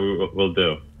 Yeah, we'll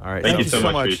do. All right. Thank you so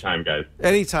much for your time, guys.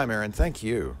 Anytime, Aaron. Thank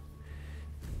you.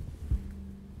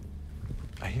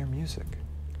 I hear music.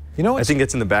 You know what? I think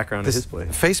it's in the background of his place.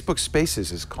 Facebook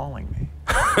Spaces is calling me.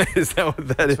 Is that what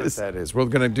that is? That's what that is. We're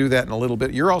going to do that in a little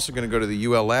bit. You're also going to go to the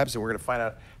UL Labs, and we're going to find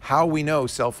out how we know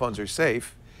cell phones are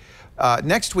safe.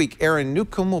 Next week, Aaron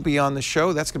Newcomb will be on the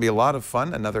show. That's going to be a lot of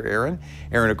fun. Another Aaron.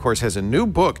 Aaron, of course, has a new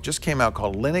book, just came out,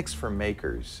 called Linux for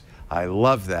Makers. I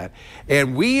love that.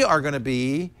 And we are going to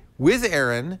be with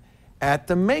Aaron at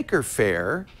the Maker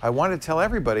Fair. I want to tell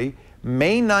everybody,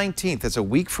 May 19th, that's a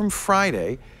week from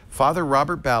Friday, Father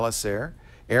Robert Balasaire,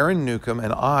 Aaron Newcomb,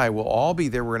 and I will all be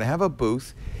there. We're going to have a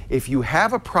booth. If you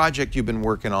have a project you've been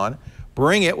working on,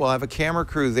 bring it. We'll have a camera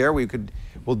crew there.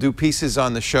 We'll do pieces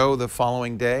on the show the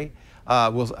following day.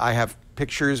 I have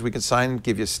pictures we can sign,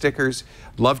 give you stickers.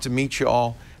 Love to meet you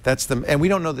all. And we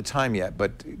don't know the time yet,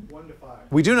 but 1 to 5.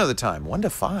 We do know the time. 1 to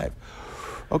 5.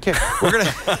 Okay, we're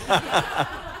gonna.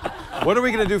 What are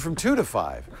we gonna do from 2 to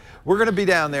 5? We're gonna be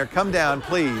down there. Come down,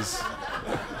 please.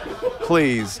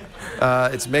 please.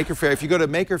 It's Maker Faire. If you go to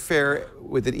Maker Faire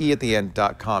with an E at the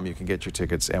end.com, you can get your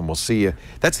tickets, and we'll see you.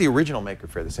 That's the original Maker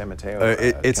Faire, the San Mateo.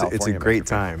 It's a great Maker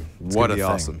time. It's what gonna a be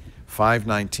thing. awesome.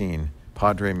 5/19.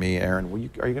 Padre, me, Aaron. Are you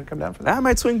going to come down for that? I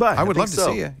might swing by. I would love so.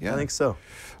 to see you. Yeah. I think so.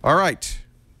 All right.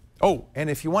 Oh, and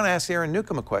if you want to ask Aaron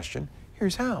Newcomb a question,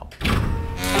 here's how.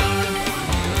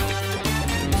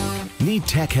 Need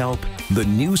tech help? The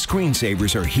new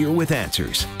screensavers are here with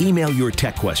answers. Email your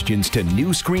tech questions to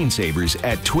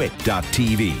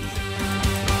newscreensavers@twit.tv.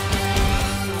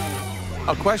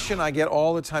 A question I get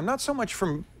all the time, not so much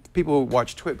from people who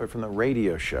watch Twit, but from the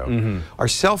radio show. Are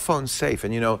cell phones safe?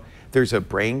 And you know, there's a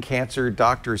brain cancer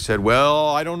doctor said, well,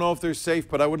 I don't know if they're safe,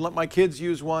 but I wouldn't let my kids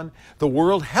use one. The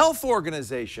World Health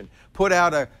Organization put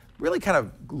out a really kind of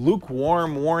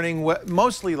lukewarm warning,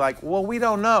 mostly like, well, we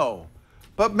don't know,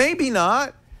 but maybe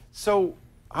not. So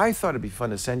I thought it'd be fun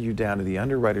to send you down to the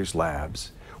Underwriters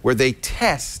Labs where they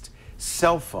test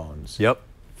cell phones. Yep.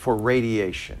 For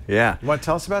radiation. Yeah. You want to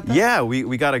tell us about that? Yeah,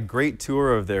 we got a great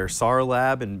tour of their SAR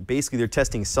lab, and basically they're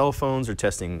testing cell phones, they're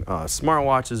testing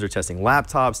smartwatches, they're testing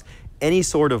laptops, any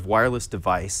sort of wireless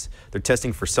device. They're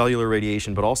testing for cellular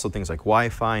radiation, but also things like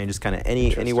Wi-Fi and just kind of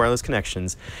any wireless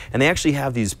connections. And they actually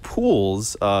have these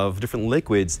pools of different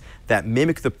liquids that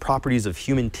mimic the properties of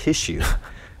human tissue.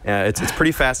 It's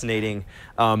pretty fascinating.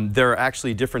 There are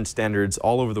actually different standards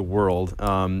all over the world,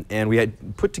 and we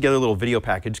had put together a little video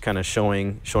package kind of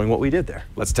showing what we did there.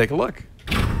 Let's take a look.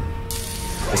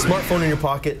 The smartphone in your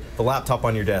pocket, the laptop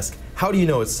on your desk. How do you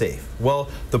know it's safe? Well,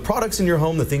 the products in your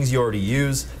home, the things you already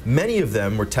use, many of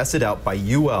them were tested out by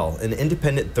UL, an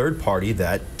independent third party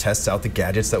that tests out the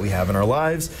gadgets that we have in our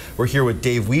lives. We're here with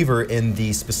Dave Weaver in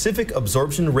the Specific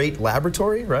Absorption Rate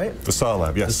Laboratory, right? The SAR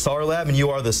Lab, yes. The SAR Lab, and you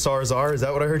are the SAR czar, is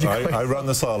that what I heard you call? I run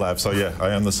the SAR Lab, so yeah, I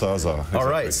am the SAR czar. Exactly. All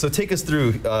right, so take us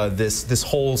through this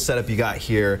whole setup you got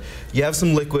here. You have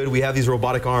some liquid, we have these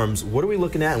robotic arms. What are we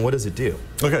looking at and what does it do?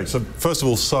 Okay, so first of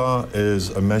all, SAR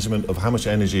is a measurement of how much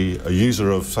energy a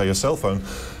user of, say, a cell phone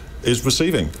is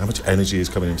receiving, how much energy is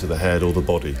coming into the head or the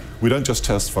body. We don't just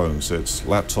test phones, it's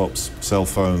laptops, cell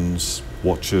phones,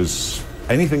 watches,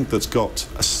 anything that's got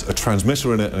a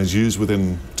transmitter in it and is used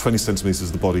within 20 centimeters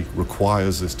of the body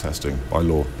requires this testing by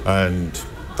law. And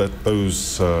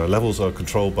those levels are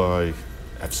controlled by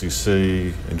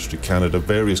FCC, Industry Canada,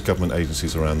 various government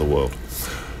agencies around the world.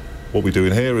 What we do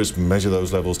in here is measure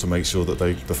those levels to make sure that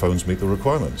the phones meet the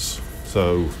requirements.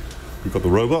 So we've got the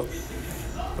robot.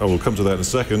 Oh, we'll come to that in a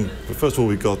second. But first of all,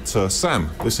 we've got Sam.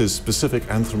 This is specific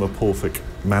anthropomorphic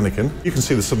mannequin. You can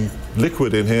see there's some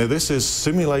liquid in here. This is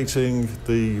simulating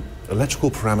the electrical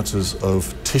parameters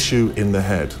of tissue in the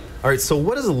head. All right, so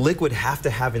what does a liquid have to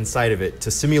have inside of it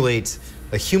to simulate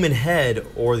a human head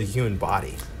or the human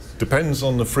body? Depends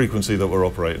on the frequency that we're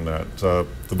operating at. The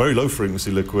very low frequency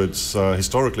liquids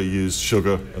historically use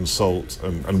sugar and salt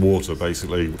and water,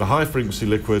 basically. The high frequency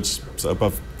liquids, so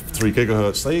above 3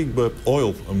 gigahertz, they were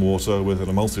oil and water with an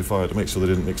emulsifier to make sure they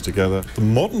didn't mix together. The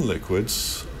modern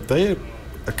liquids, they're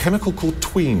a chemical called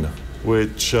tween,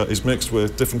 which is mixed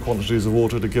with different quantities of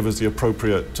water to give us the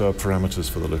appropriate parameters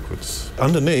for the liquids.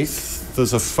 Underneath,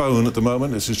 there's a phone at the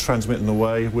moment. This is transmitting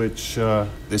away, which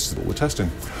this is what we're testing.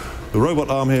 The robot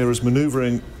arm here is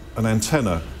maneuvering an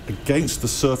antenna against the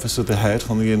surface of the head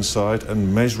on the inside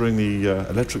and measuring the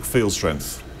electric field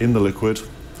strength in the liquid.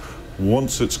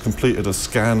 Once it's completed a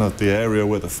scan of the area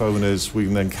where the phone is, we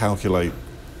can then calculate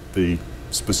the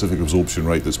specific absorption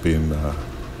rate that's being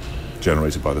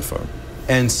generated by the phone.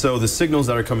 And so the signals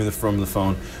that are coming from the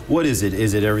phone, what is it?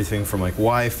 Is it everything from like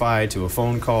Wi-Fi to a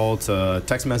phone call to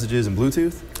text messages and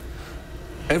Bluetooth?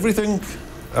 Everything.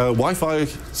 Wi-Fi,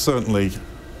 certainly.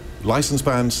 License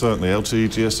bands, certainly. LTE,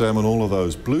 GSM, and all of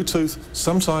those. Bluetooth,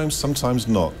 sometimes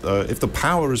not. If the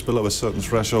power is below a certain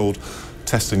threshold,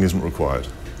 testing isn't required.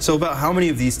 So about how many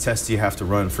of these tests do you have to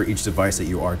run for each device that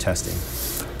you are testing?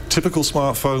 Typical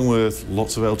smartphone with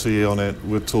lots of LTE on it,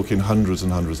 we're talking hundreds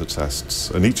and hundreds of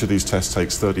tests. And each of these tests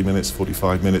takes 30 minutes,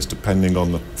 45 minutes, depending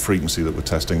on the frequency that we're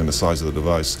testing and the size of the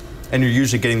device. And you're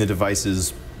usually getting the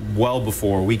devices well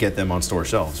before we get them on store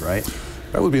shelves, right?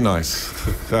 That would be nice.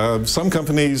 Some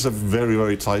companies have very,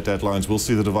 very tight deadlines. We'll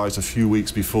see the device a few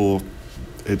weeks before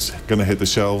it's going to hit the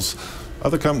shelves.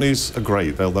 Other companies are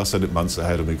great. They'll send it months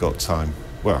ahead and we've got time.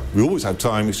 Well, we always have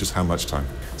time, it's just how much time.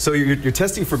 So you're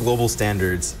testing for global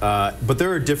standards, but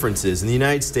there are differences. In the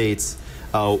United States,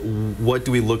 what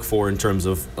do we look for in terms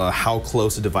of how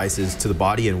close a device is to the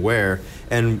body and where,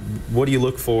 and what do you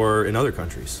look for in other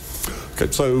countries?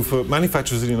 Okay, so for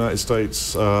manufacturers in the United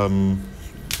States,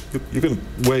 you're going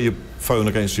to wear your phone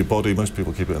against your body. Most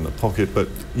people keep it in their pocket, but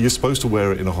you're supposed to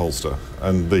wear it in a holster.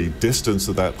 And the distance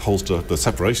that holster, the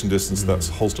separation distance that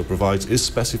holster provides, is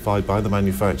specified by the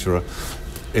manufacturer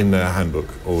in their handbook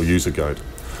or user guide.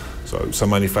 So some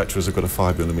manufacturers have got a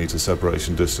 5mm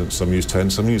separation distance, some use 10,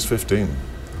 some use 15.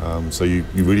 So you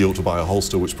really ought to buy a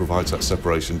holster which provides that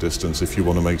separation distance if you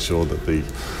want to make sure that the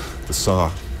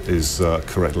SAR is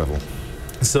correct level.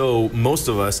 So most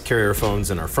of us carry our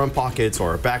phones in our front pockets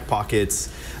or our back pockets,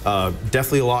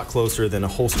 definitely a lot closer than a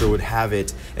holster would have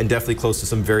it, and definitely close to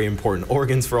some very important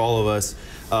organs for all of us.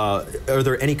 Are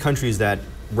there any countries that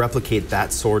replicate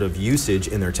that sort of usage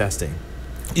in their testing?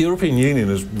 The European Union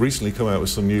has recently come out with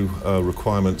some new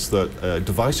requirements that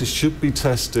devices should be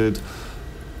tested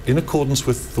in accordance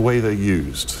with the way they're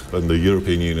used. And the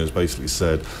European Union has basically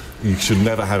said you should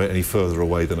never have it any further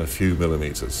away than a few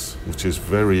millimeters, which is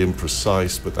very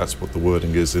imprecise, but that's what the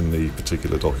wording is in the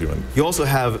particular document. You also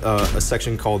have a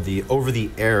section called the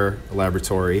over-the-air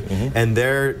laboratory, and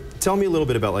there, tell me a little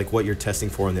bit about like what you're testing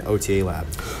for in the OTA lab.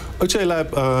 OTA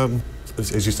lab,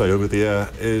 as you say, over the air,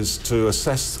 is to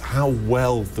assess how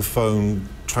well the phone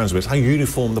transmits, how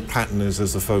uniform the pattern is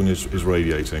as the phone is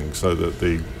radiating, so that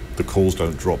the calls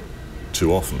don't drop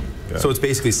too often. Yeah. So it's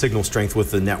basically signal strength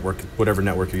with the network, whatever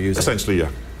network you're using? Essentially,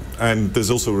 yeah. And there's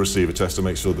also a receiver test to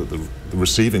make sure that the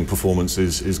receiving performance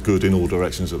is good in all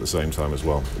directions at the same time as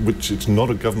well, which it's not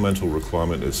a governmental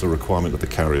requirement, it's a requirement of the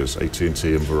carriers, AT&T and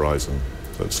Verizon.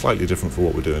 So it's slightly different for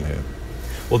what we're doing here.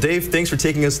 Well, Dave, thanks for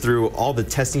taking us through all the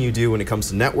testing you do when it comes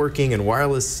to networking and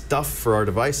wireless stuff for our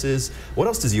devices. What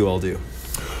else does UL do?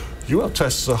 UL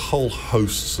tests a whole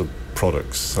host of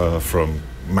products, from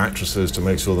mattresses to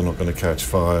make sure they're not going to catch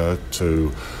fire, to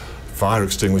fire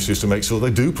extinguishers to make sure they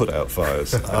do put out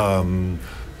fires.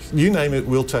 You name it,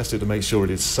 we'll test it to make sure it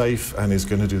is safe and is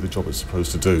going to do the job it's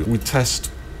supposed to do. We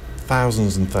test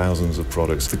thousands and thousands of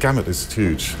products. The gamut is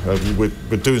huge. We're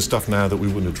doing stuff now that we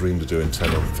wouldn't have dreamed of doing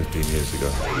 10 or 15 years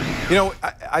ago. You know,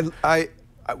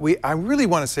 I really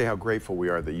want to say how grateful we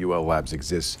are that UL Labs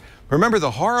exists. Remember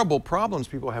the horrible problems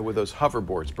people had with those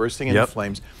hoverboards bursting into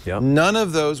flames. None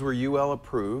of those were UL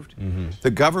approved.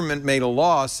 The government made a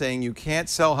law saying you can't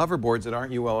sell hoverboards that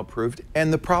aren't UL approved,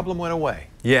 and the problem went away.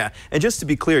 Yeah, and just to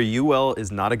be clear, UL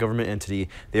is not a government entity.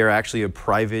 They are actually a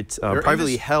private,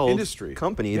 privately held industry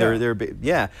company.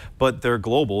 Yeah. But they're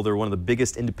global. They're one of the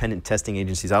biggest independent testing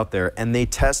agencies out there, and they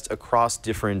test across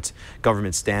different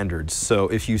government standards. So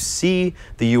if you see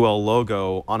the UL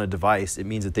logo on a device, it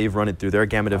means that they've run it through their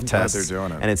gamut of tests. They're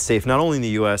doing it. And it's safe not only in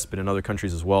the US, but in other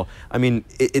countries as well. I mean,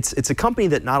 it's a company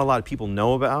that not a lot of people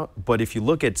know about, but if you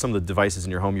look at some of the devices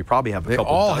in your home, you probably have a couple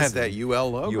dozen. They all have that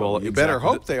UL logo. You better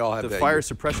hope they all have that. The fire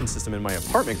suppression system in my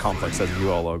apartment complex has a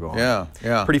UL logo on it.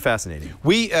 Yeah. Pretty fascinating.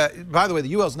 By the way,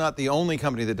 the UL's not the only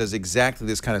company that does exactly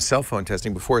this kind of cell phone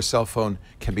testing. Before a cell phone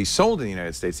can be sold in the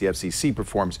United States, the FCC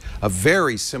performs a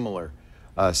very similar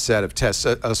set of tests,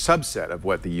 a subset of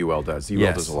what the UL does. The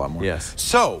UL does a lot more. Yes.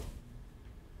 So,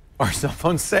 are cell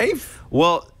phones safe?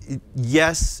 Well,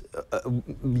 yes,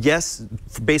 yes,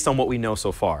 based on what we know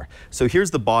so far. So here's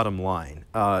the bottom line.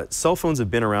 Cell phones have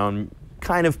been around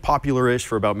kind of popular-ish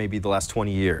for about maybe the last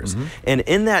 20 years. And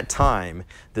in that time,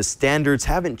 the standards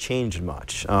haven't changed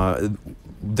much.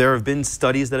 There have been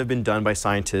studies that have been done by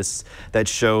scientists that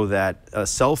show that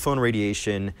cell phone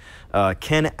radiation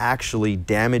can actually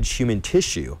damage human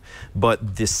tissue,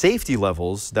 but the safety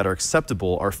levels that are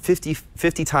acceptable are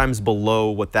 50 times below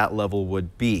what that level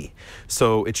would be.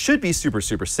 So it should be super,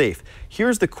 super safe.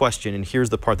 Here's the question, and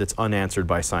here's the part that's unanswered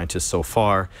by scientists so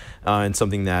far, and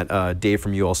something that Dave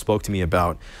from UL spoke to me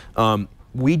about.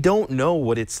 We don't know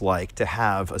what it's like to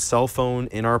have a cell phone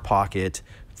in our pocket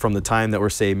from the time that we're,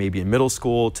 say, maybe in middle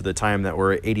school to the time that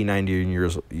we're 80,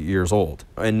 90 years old.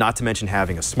 And not to mention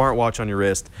having a smartwatch on your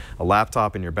wrist, a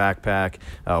laptop in your backpack,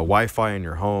 Wi-Fi in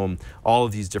your home, all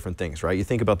of these different things, right? You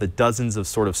think about the dozens of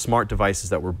sort of smart devices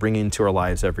that we're bringing into our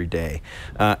lives every day.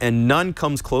 And none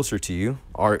comes closer to you,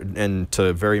 and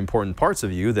to very important parts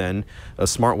of you, than a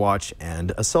smartwatch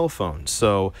and a cell phone.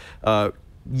 So,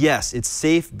 yes, it's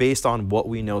safe based on what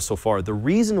we know so far. The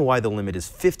reason why the limit is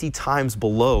 50 times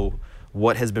below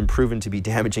what has been proven to be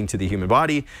damaging to the human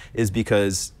body is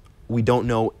because we don't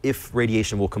know if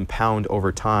radiation will compound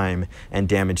over time and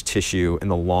damage tissue in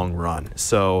the long run.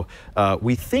 So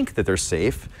we think that they're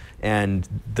safe, and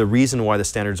the reason why the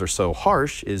standards are so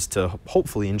harsh is to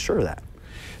hopefully ensure that.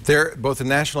 Both the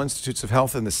National Institutes of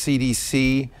Health and the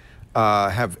CDC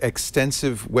have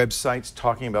extensive websites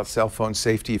talking about cell phone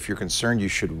safety. If you're concerned, you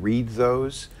should read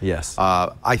those. Yes.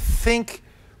 I think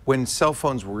when cell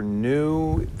phones were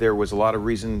new, there was a lot of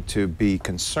reason to be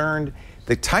concerned.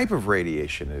 the type of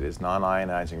radiation it is,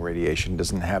 non-ionizing radiation,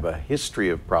 doesn't have a history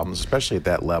of problems, especially at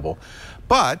that level.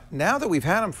 But now that we've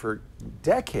had them for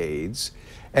decades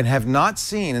and have not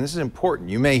seen, and this is important,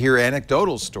 you may hear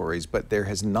anecdotal stories, but there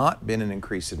has not been an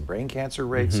increase in brain cancer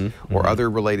rates or other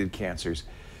related cancers.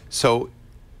 So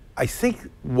I think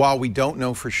while we don't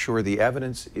know for sure, the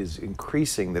evidence is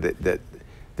increasing that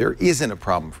there isn't a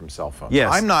problem from cell phones. Yes.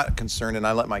 I'm not concerned, and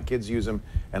I let my kids use them,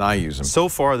 and I use them. So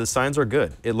far, the signs are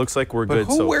good. It looks like we're good so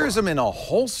far. But who wears them in a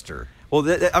holster? Well,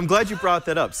 I'm glad you brought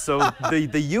that up. So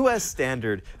the U.S.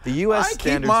 standard, I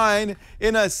keep mine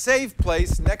in a safe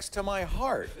place next to my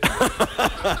heart.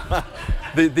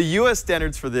 The U.S.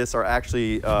 standards for this are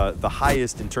actually the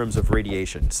highest in terms of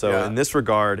radiation. So in this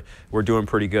regard, we're doing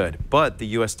pretty good. But the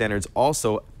U.S. standards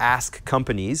also ask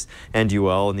companies and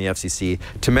UL and the FCC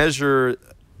to measure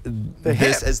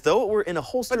this as though it were in a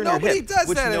holster in your hip,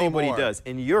 which nobody does.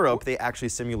 In Europe, they actually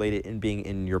simulate it in being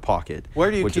in your pocket.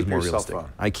 Where do you which keep is more your realistic. cell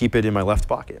phone? I keep it in my left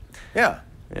pocket. Yeah.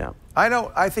 Yeah.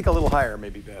 I think a little higher may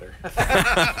be better.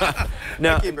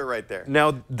 Now, keep it right there.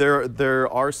 Now,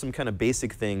 there are some kind of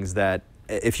basic things that,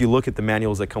 if you look at the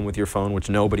manuals that come with your phone, which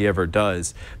nobody ever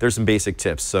does, there's some basic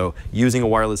tips. So using a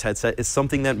wireless headset is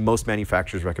something that most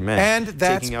manufacturers recommend. And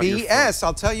that's BS.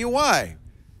 I'll tell you why.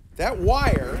 That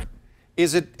wire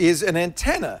is an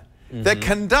antenna that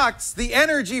conducts the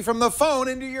energy from the phone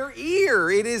into your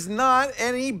ear. It is not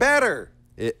any better.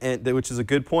 Which is a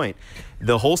good point.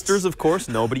 The holsters, of course,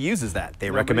 nobody uses that.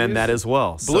 They recommend that as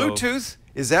well. Bluetooth,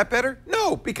 is that better?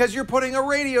 No, because you're putting a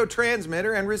radio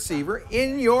transmitter and receiver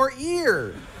in your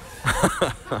ear.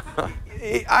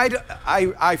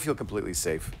 I feel completely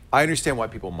safe. I understand why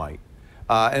people might.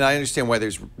 And I understand why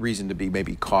there's reason to be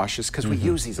maybe cautious, because we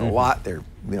use these a lot. They're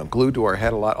glued to our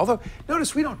head a lot. Although,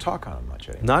 notice we don't talk on them much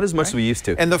anymore. Not as much as we used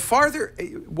to. And the farther,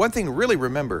 one thing to really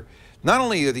remember, not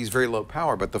only are these very low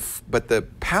power, but the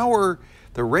power,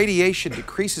 the radiation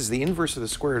decreases the inverse of the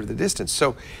square root of the distance.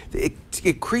 So it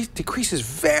decreases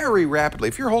very rapidly.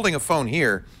 If you're holding a phone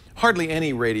here, hardly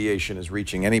any radiation is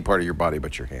reaching any part of your body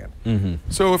but your hand.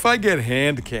 So if I get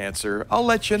hand cancer, I'll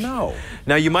let you know.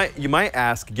 Now you might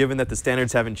ask, given that the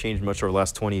standards haven't changed much over the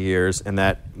last 20 years and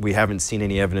that we haven't seen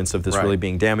any evidence of this really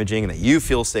being damaging and that you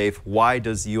feel safe, why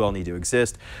does UL need to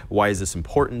exist? Why is this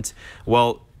important?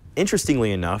 Well,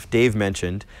 interestingly enough, Dave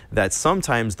mentioned that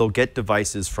sometimes they'll get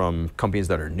devices from companies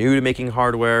that are new to making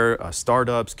hardware,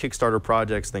 startups, Kickstarter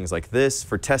projects, things like this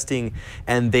for testing,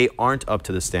 and they aren't up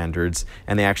to the standards,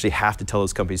 and they actually have to tell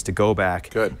those companies to go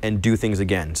back and do things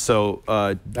again. So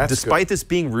despite this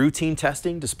being routine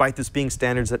testing, despite this being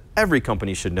standards that every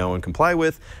company should know and comply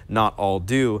with, not all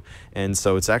do, and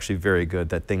so it's actually very good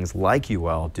that things like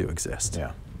UL do exist.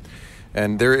 Yeah.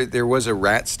 And there was a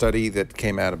rat study that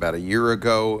came out about a year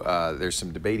ago. There's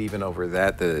some debate even over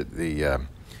that. The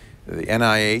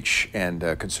NIH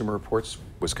and Consumer Reports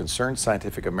was concerned.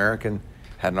 Scientific American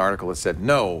had an article that said,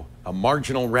 no, a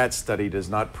marginal rat study does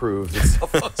not prove that cell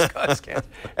phones cause cancer.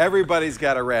 Everybody's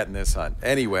got a rat in this hunt.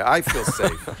 Anyway, I feel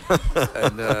safe.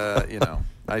 And, you know,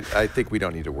 I think we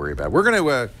don't need to worry about it. We're going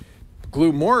to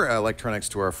glue more electronics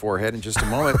to our forehead in just a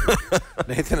moment.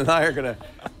 Nathan and I are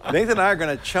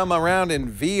gonna chum around in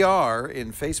VR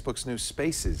in Facebook's new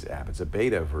Spaces app. It's a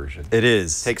beta version. It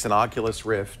is. Takes an Oculus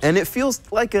Rift. And it feels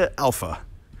like an alpha,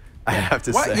 I have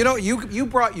to say. You know, you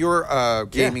brought your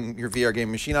your VR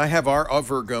gaming machine. I have our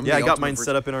Avergum. Yeah, I got mine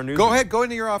set up in our newsroom. Go ahead, go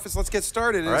into your office. Let's get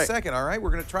started in a second, all right?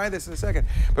 We're gonna try this in a second.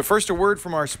 But first, a word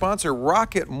from our sponsor,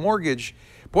 Rocket Mortgage.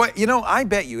 Boy, you know, I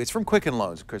bet you, it's from Quicken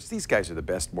Loans, because these guys are the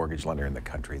best mortgage lender in the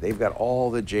country. They've got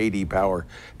all the J.D. Power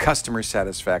Customer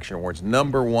Satisfaction Awards,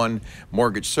 #1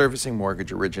 mortgage servicing,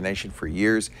 mortgage origination for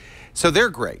years. So they're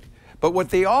great. But what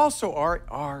they also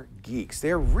are geeks.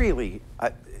 They're really,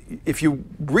 if you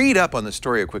read up on the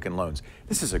story of Quicken Loans,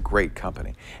 this is a great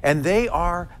company. And they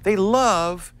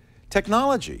love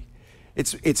technology.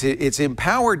 It's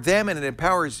empowered them and it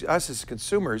empowers us as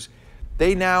consumers.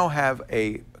 They now have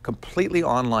a completely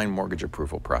online mortgage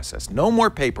approval process. No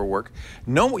more paperwork.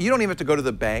 No, you don't even have to go to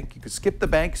the bank. You can skip the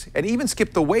banks and even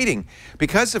skip the waiting.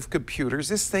 Because of computers,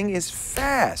 this thing is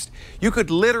fast. You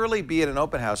could literally be at an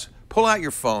open house, pull out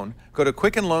your phone, go to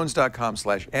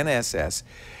quickenloans.com/NSS.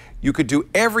 You could do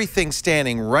everything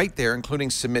standing right there,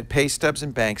 including submit pay stubs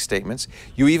and bank statements.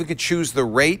 You even could choose the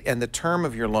rate and the term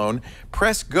of your loan,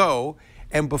 press go,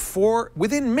 and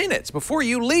within minutes, before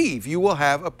you leave, you will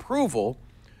have approval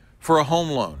for a home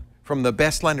loan from the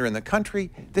best lender in the country.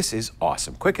 This is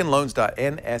awesome.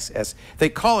 Quickenloans.NSS. They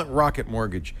call it Rocket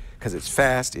Mortgage because it's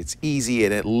fast, it's easy,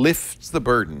 and it lifts the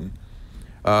burden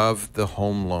of the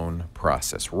home loan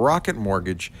process. Rocket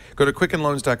Mortgage. Go to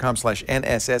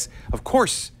quickenloans.com/NSS. Of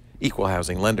course, equal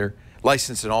housing lender.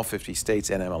 Licensed in all 50 states,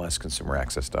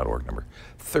 NMLSconsumeraccess.org, number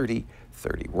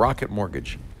 3030. Rocket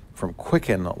Mortgage from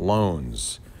Quicken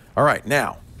Loans. All right,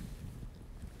 now,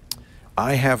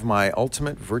 I have my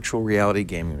ultimate virtual reality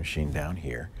gaming machine down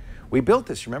here. We built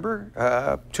this,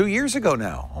 remember, 2 years ago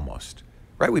now, almost.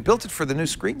 Right, we built it for the new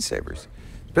screensavers.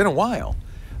 It's been a while.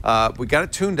 We got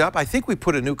it tuned up. I think we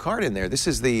put a new card in there. This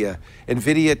is the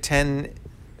NVIDIA 10,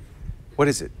 what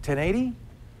is it, 1080?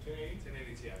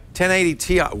 1080 Ti. 1080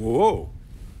 Ti. Whoa.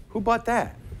 Who bought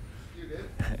that? You did.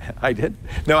 I did.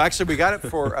 No, actually, we got it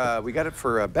for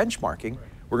benchmarking.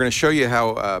 We're going to show you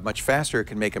how much faster it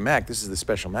can make a Mac. This is the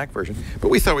special Mac version, but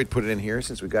we thought we'd put it in here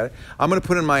since we got it. I'm going to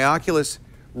put in my Oculus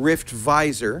Rift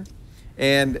visor,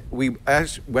 and we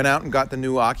went out and got the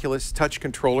new Oculus Touch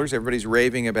controllers. Everybody's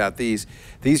raving about these.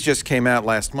 These just came out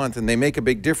last month, and they make a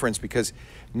big difference because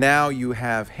now you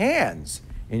have hands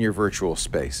in your virtual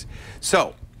space.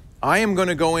 So I am going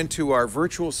to go into our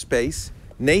virtual space.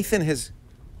 Nathan has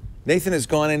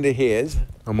gone into his.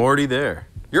 I'm already there.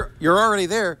 You're already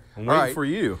there. I'm waiting for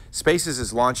you. Spaces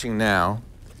is launching now.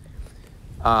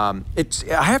 I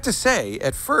have to say,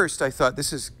 at first I thought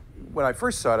when I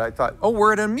first saw it, I thought, oh,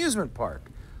 we're at an amusement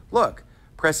park. Look,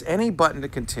 press any button to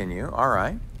continue. All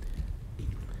right.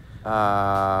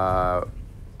 I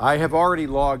have already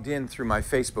logged in through my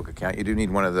Facebook account. You do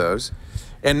need one of those.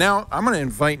 And now I'm going to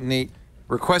invite Nate.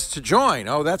 Request to join.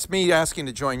 Oh, that's me asking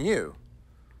to join you.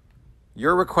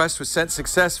 Your request was sent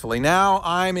successfully. Now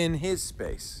I'm in his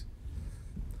space.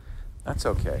 That's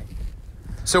okay.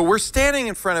 So we're standing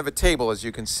in front of a table, as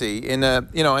you can see, in a,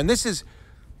 and this is,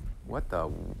 what the?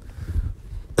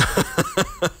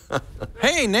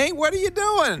 Hey, Nate, what are you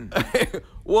doing?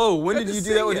 Whoa, when did you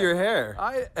do that with your hair?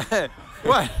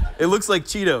 What? It looks like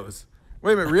Cheetos.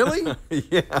 Wait a minute, really?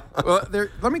 Yeah. Well,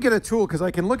 let me get a tool because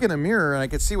I can look in a mirror and I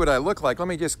can see what I look like. Let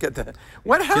me just get the. Get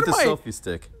the selfie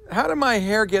stick. How did my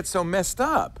hair get so messed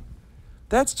up?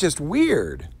 That's just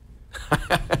weird.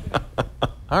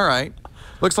 All right.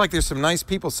 Looks like there's some nice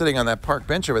people sitting on that park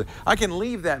bench over there. I can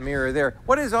leave that mirror there.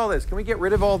 What is all this? Can we get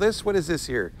rid of all this? What is this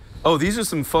here? Oh, these are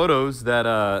some photos that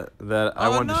I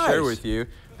wanted to share with you.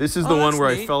 This is the one where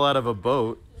I fell out of a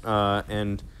boat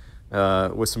and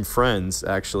with some friends,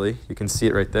 actually. You can see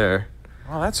it right there.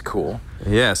 Oh, that's cool.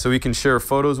 Yeah, so we can share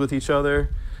photos with each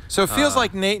other. So it feels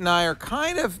like Nate and I are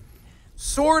kind of,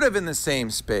 sort of in the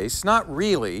same space. Not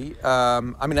really.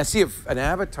 I mean, I see an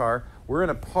avatar. We're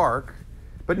in a park,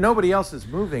 but nobody else is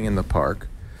moving in the park.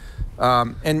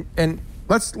 And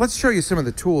let's show you some of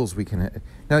the tools we can.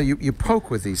 Now you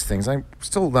poke with these things. I'm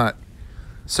still not.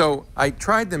 So I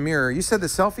tried the mirror. You said the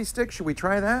selfie stick. Should we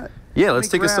try that? Yeah, let's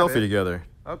take a selfie together.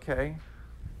 Okay.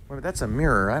 Well, that's a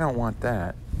mirror. I don't want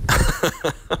that.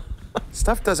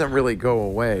 Stuff doesn't really go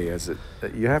away, as it.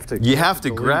 You have to. You have to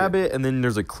grab it, and then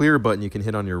there's a clear button you can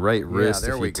hit on your right wrist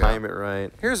if you time it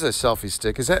right. Here's a selfie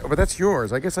stick. Is that? But that's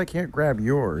yours. I guess I can't grab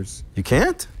yours. You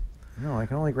can't? No, I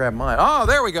can only grab mine. Oh,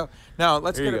 there we go. Now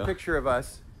let's get a picture of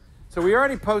us. So we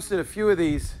already posted a few of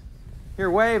these. Here,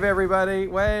 wave, everybody.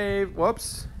 Wave.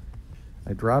 Whoops.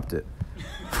 I dropped it.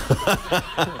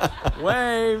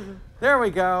 Wave. There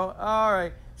we go. All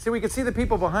right. See, we can see the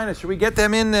people behind us. Should we get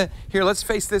them in the... Here, let's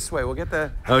face this way. We'll get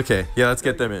the... Okay. Yeah, let's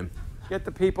get them in. Get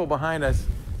the people behind us.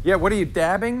 Yeah, what are you,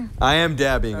 dabbing? I am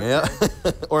dabbing, yeah.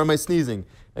 Or am I sneezing?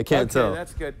 I can't tell. Okay,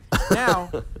 that's good.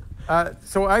 Now,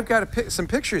 so I've got some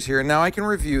pictures here. Now I can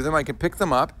review them. I can pick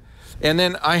them up. And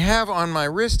then I have on my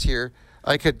wrist here,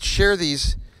 I could share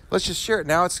these. Let's just share it.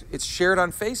 Now it's shared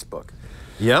on Facebook.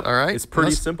 Yep. All right. It's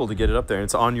pretty simple to get it up there.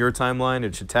 It's on your timeline.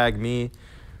 It should tag me.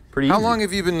 Pretty easy. How long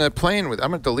have you been playing with?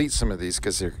 I'm gonna delete some of these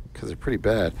because they're pretty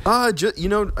bad. I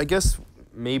guess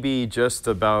maybe just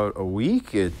about a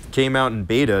week. It came out in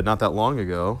beta not that long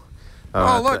ago.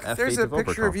 Oh look, there's a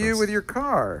picture of you with your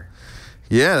car.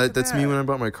 Yeah, that's me when I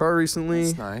bought my car recently.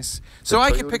 That's nice. So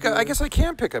I can pick up. I guess I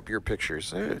can pick up your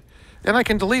pictures, and I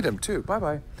can delete them too. Bye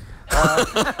bye.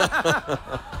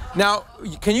 Now,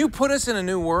 can you put us in a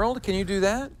new world? Can you do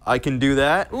that? I can do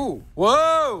that. Ooh.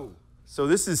 Whoa. So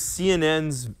this is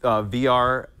CNN's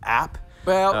VR app.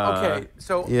 Well, okay.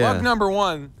 So bug number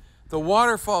one, the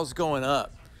waterfall's going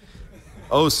up.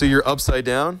 Oh, so you're upside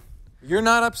down? You're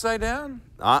not upside down?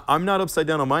 I'm not upside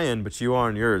down on my end, but you are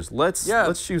on yours. Let's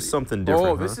choose something different.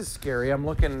 Oh, this is scary. I'm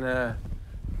looking. Let's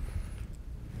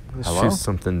choose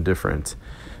something different.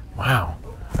 Wow.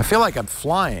 I feel like I'm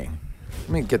flying. Let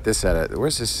me get this at it.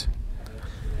 Where's this?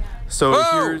 So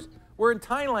here's. We're in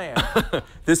Thailand.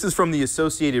 This is from the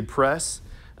Associated Press.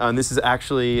 This is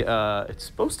actually, it's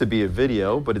supposed to be a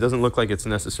video, but it doesn't look like it's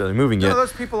necessarily moving yet. No,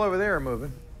 those people over there are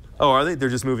moving. Oh, are they? They're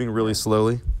just moving really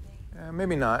slowly?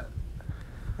 Maybe not.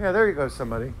 Yeah, there you go,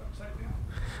 somebody.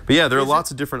 But But yeah, there are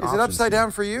lots of different options. Is it upside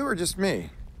down for you or just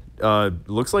me?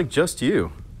 Looks like just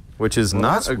you, which is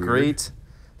not a great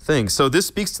thing. So this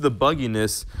speaks to the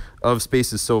bugginess of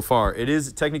Spaces so far. It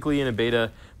is technically in a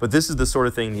beta, but this is the sort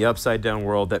of thing, the upside down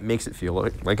world, that makes it feel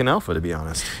like an alpha, to be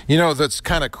honest. You know, that's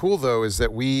kind of cool though, is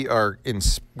that we're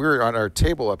on our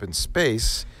table up in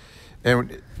space,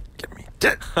 and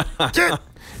get.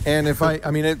 And if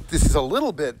this is a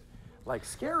little bit like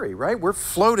scary, right? We're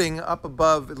floating up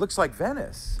above. It looks like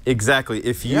Venice. Exactly.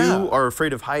 If you are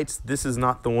afraid of heights, this is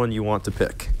not the one you want to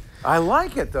pick. I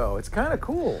like it though. It's kind of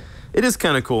cool. It is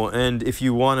kind of cool, and if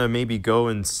you want to maybe go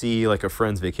and see like a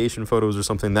friend's vacation photos or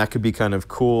something, that could be kind of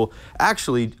cool.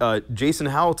 Actually, Jason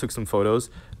Howell took some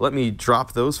photos. Let me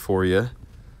drop those for you.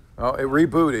 Oh, it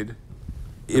rebooted.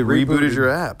 It rebooted your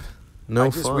app.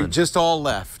 Fun. We just all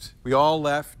left. We all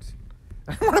left.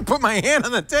 I want to put my hand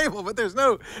on the table, but there's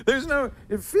no.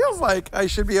 It feels like I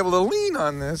should be able to lean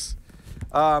on this.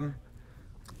 Now,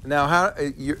 how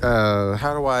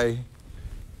do I?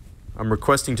 I'm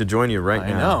requesting to join you right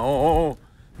now. I know.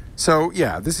 So,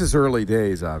 yeah, this is early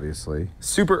days, obviously.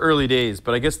 Super early days,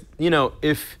 but I guess, you know,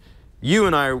 if you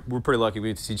and I were pretty lucky, we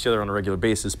get to see each other on a regular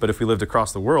basis, but if we lived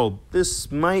across the world,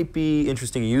 this might be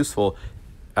interesting and useful.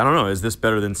 I don't know, is this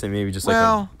better than, say, maybe just like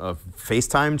a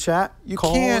FaceTime chat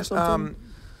call or something?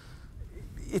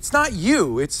 It's not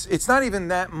you. It's not even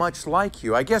that much like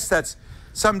you. I guess that's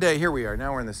someday. Here we are.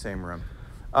 Now we're in the same room.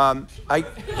 And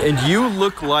you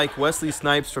look like Wesley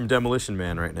Snipes from Demolition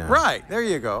Man right now. Right, there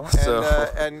you go.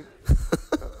 And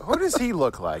who does he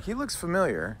look like? He looks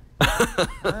familiar. I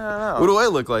don't know. What do I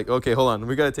look like? Okay, hold on.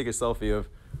 We got to take a selfie of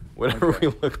whatever we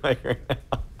look like right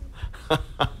now.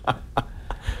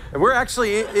 And we're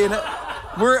actually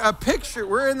we're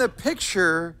in the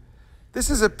picture. This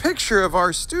is a picture of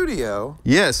our studio.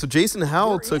 Yeah, so Jason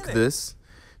Howell took this.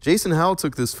 Jason Howell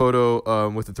took this photo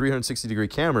with a 360-degree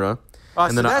camera.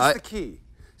 And so that's the key.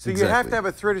 So you have to have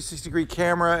a 360-degree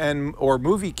camera or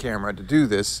movie camera to do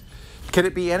this. Can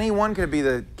it be anyone? Can it be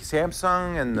the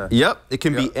Samsung and the? Yep, it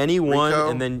can be anyone,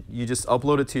 and then you just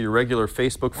upload it to your regular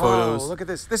Facebook photos. Oh, look at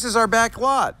this! This is our back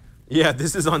lot. Yeah,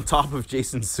 this is on top of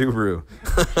Jason's Subaru.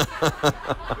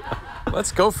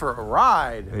 Let's go for a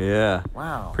ride. Yeah.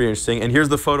 Wow. Pretty interesting. And here's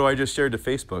the photo I just shared to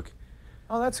Facebook.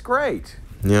 Oh, that's great.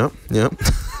 Yep.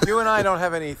 You and I don't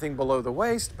have anything below the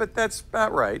waist, but that's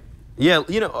about right. Yeah,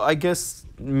 you know, I guess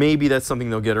maybe that's something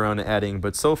they'll get around to adding,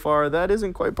 but so far that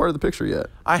isn't quite part of the picture yet.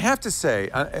 I have to say,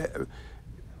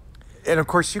 and of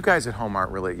course you guys at home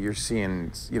aren't really, you're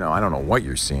seeing, you know, I don't know what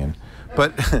you're seeing,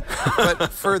 but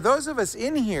but for those of us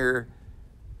in here,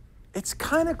 it's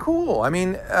kind of cool. I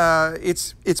mean,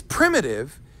 it's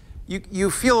primitive.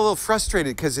 You feel a little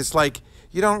frustrated because it's like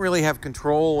you don't really have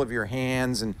control of your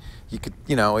hands, and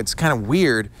it's kind of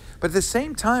weird. But at the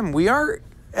same time, we are.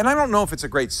 And I don't know if it's a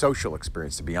great social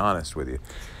experience, to be honest with you.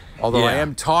 Although I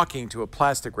am talking to a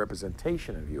plastic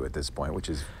representation of you at this point, which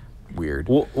is weird.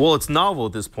 Well, it's novel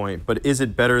at this point, but is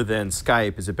it better than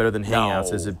Skype? Is it better than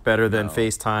Hangouts? Is it better than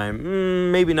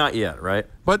FaceTime? Maybe not yet, right?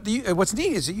 But what's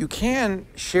neat is that you can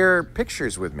share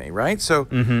pictures with me, right? So,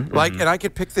 and I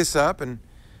could pick this up, and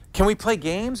can we play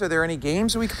games? Are there any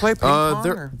games that we can play?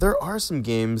 There are some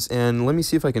games, and let me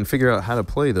see if I can figure out how to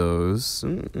play those.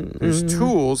 There's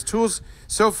tools. Tools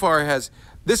so far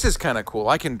this is kind of cool.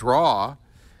 I can draw.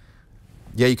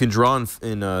 Yeah, you can draw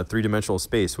in three-dimensional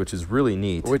space, which is really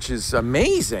neat. Which is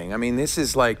amazing. I mean, this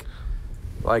is like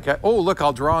oh, look,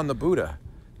 I'll draw on the Buddha.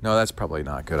 No, that's probably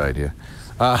not a good idea.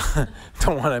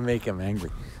 Don't want to make him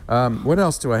angry. What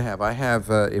else do I have? I have,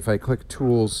 if I click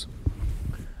tools,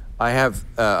 I have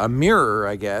a mirror,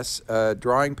 I guess, a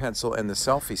drawing pencil, and the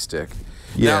selfie stick.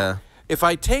 Yeah. Now, if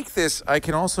I take this, I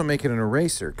can also make it an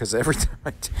eraser, because every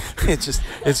time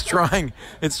it's drawing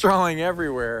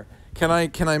everywhere. Can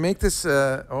I make this?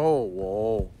 Oh,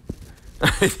 whoa!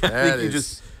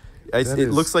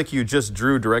 It looks like you just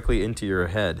drew directly into your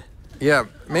head. Yeah,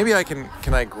 maybe I can.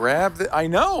 Can I grab the? I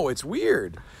know it's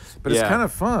weird, but it's kind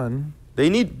of fun. They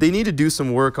need to do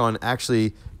some work on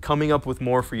actually coming up with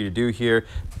more for you to do here.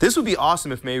 This would be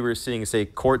awesome if maybe we were sitting, say,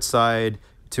 courtside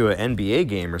to an NBA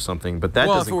game or something, but that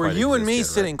doesn't quite exist yet. Well, if it were you and me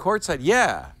sitting courtside,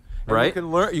 yeah.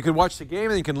 And right? You can watch the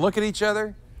game and you can look at each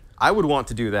other. I would want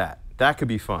to do that. That could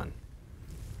be fun.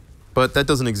 But that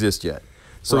doesn't exist yet.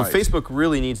 So Facebook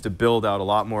really needs to build out a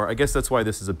lot more. I guess that's why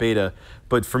this is a beta.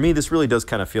 But for me, this really does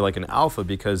kind of feel like an alpha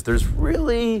because there's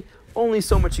really only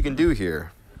so much you can do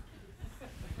here.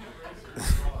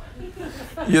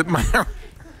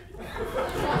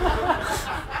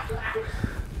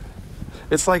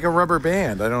 It's like a rubber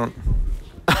band. I don't.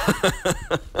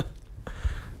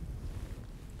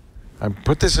 I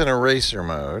put this in eraser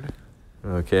mode.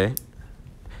 Okay.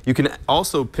 You can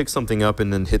also pick something up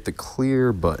and then hit the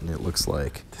clear button, it looks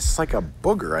like. This is like a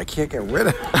booger. I can't get rid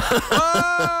of it.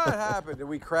 What happened? Did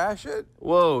we crash it?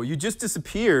 Whoa, you just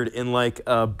disappeared in like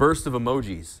a burst of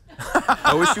emojis.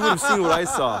 I wish you would have seen what I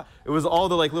saw. It was all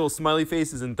the like little smiley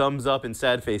faces and thumbs up and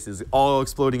sad faces all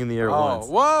exploding in the air at once.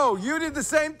 Whoa, you did the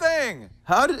same thing.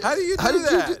 How do you do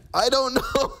that? I don't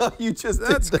know how you just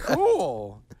That's did that.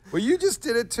 cool. Well, you just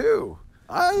did it too.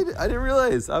 I didn't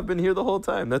realize. I've been here the whole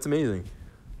time. That's amazing.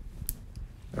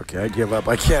 Okay, I give up.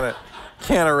 I can't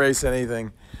erase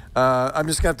anything. I'm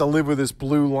just going to have to live with this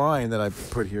blue line that I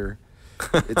put here.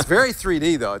 It's very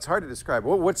 3D, though. It's hard to describe.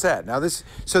 What's that? Now,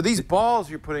 so these balls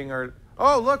you're putting are...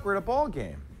 Oh, look, we're at a ball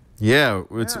game. Yeah.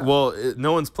 Well,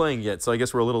 no one's playing yet, so I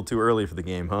guess we're a little too early for the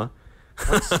game, huh?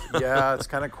 Yeah, it's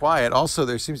kind of quiet. Also,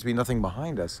 there seems to be nothing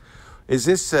behind us. Is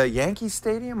this Yankee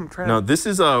Stadium? No, this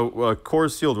is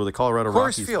Coors Field where the Colorado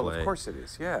Rockies play. Coors Field, of course it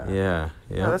is, yeah.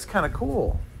 Yeah. That's kind of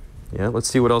cool. Yeah, let's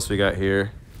see what else we got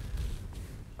here.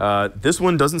 This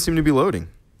one doesn't seem to be loading.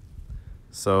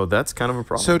 So that's kind of a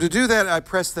problem. So to do that, I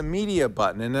press the media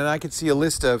button, and then I can see a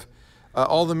list of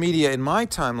all the media in my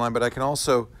timeline, but I can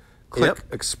also click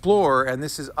explore, and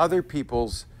this is other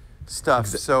people's stuff.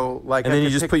 So like, and then you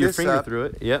just put your finger through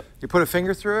it. Yep. You put a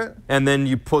finger through it? And then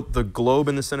you put the globe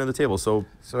in the center of the table. So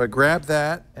I grab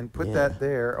that and put that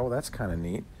there. Oh, that's kind of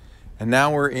neat. And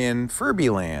now we're in Furby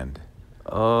Land.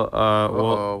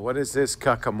 Well, what is this?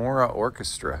 Kakamora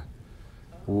Orchestra.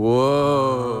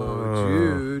 Whoa,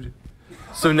 dude.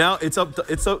 So now it's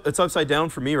upside down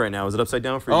for me right now. Is it upside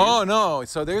down for you? Oh no.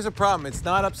 So there's a problem. It's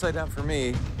not upside down for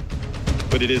me.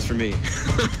 But it is for me.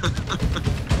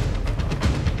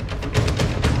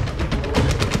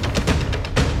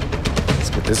 Let's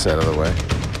get this out of the way.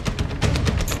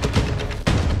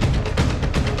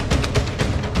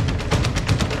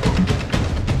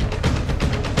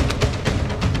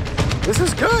 This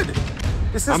is good.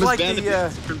 This is like the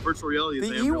virtual reality the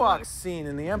Ewok scene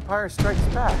in The Empire Strikes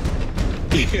Back.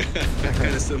 Yeah,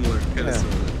 kind of similar.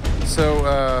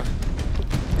 So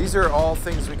these are all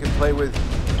things we can play with.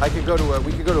 We could go to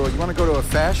you want to go to a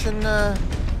fashion?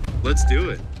 Let's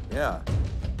do it. Yeah.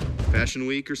 Fashion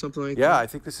Week or something like that? Yeah, I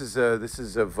think this is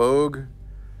a Vogue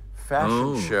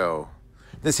fashion show.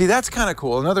 Now, see, that's kind of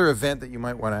cool. Another event that you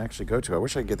might want to actually go to. I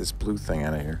wish I could get this blue thing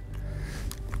out of here.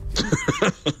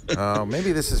 Oh,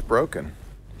 maybe this is broken.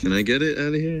 Can I get it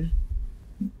out of here?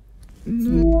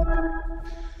 No.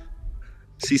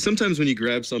 See, sometimes when you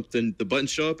grab something, the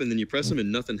buttons show up and then you press them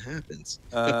and nothing happens.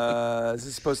 This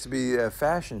is supposed to be a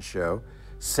fashion show.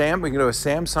 We can go to a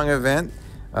Samsung event.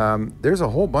 There's a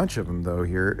whole bunch of them though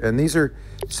here, and these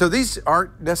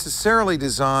aren't necessarily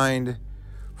designed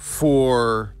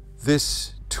for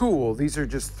this tool. These are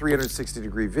just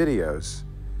 360-degree videos.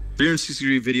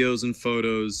 360-degree videos and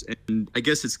photos, and I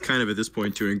guess it's kind of at this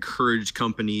point to encourage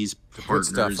companies,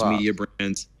 partners, media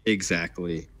brands.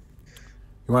 Exactly.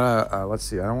 You want to? Let's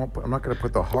see. I'm not going to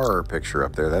put the horror picture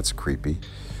up there. That's creepy.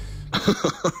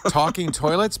 Talking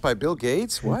Toilets by Bill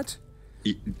Gates. What?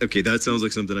 Okay, that sounds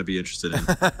like something I'd be interested in.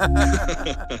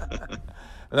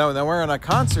 No, we're on a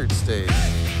concert stage.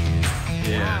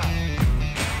 Yeah.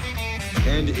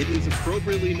 And it is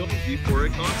appropriately noisy for a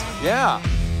concert. Yeah.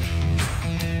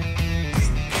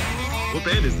 What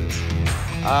band is this?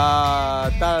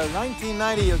 Dal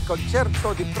 1990 il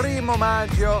concerto di primo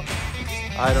maggio.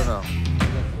 I don't know.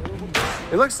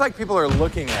 It looks like people are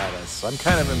looking at us. I'm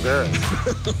kind of embarrassed.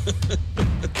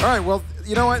 All right, well,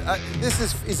 you know what? Is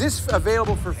this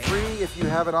available for free if you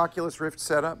have an Oculus Rift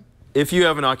set up? If you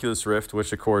have an Oculus Rift,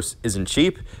 which of course isn't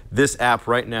cheap, this app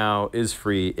right now is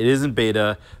free. It is in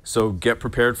beta, so get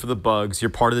prepared for the bugs.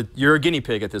 You're a guinea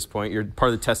pig at this point. You're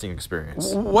part of the testing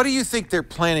experience. What do you think they're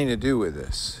planning to do with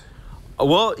this?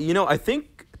 Well, I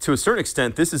think to a certain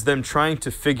extent, this is them trying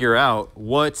to figure out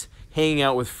what hanging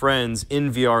out with friends in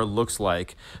VR looks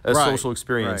like, a social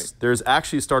experience. Right. There's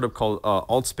actually a startup called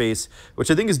AltSpace,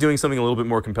 which I think is doing something a little bit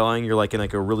more compelling. You're like in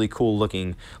like a really cool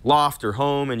looking loft or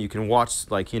home, and you can watch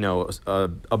like, a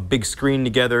big screen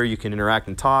together. You can interact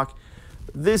and talk.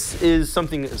 This is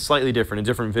something slightly different, a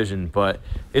different vision, but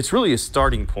it's really a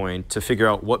starting point to figure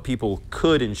out what people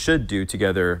could and should do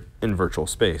together in virtual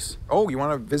space. Oh, you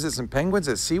want to visit some penguins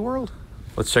at SeaWorld?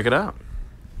 Let's check it out.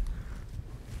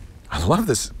 I love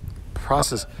this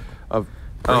process of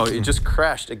breaking. Oh, it just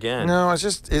crashed again. No, it's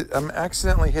just I'm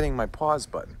accidentally hitting my pause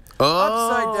button.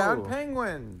 Upside down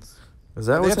penguins. Is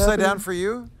that Are what's they upside happening? doend for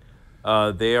you?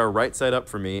 They are right side up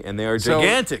for me, and they are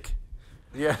gigantic.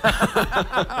 Yeah.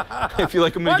 I feel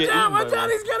like I'm gonna get eaten. Watch out!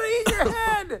 He's gonna eat your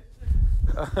head.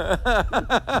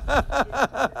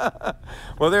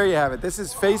 Well, there you have it. This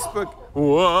is Facebook.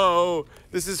 Whoa!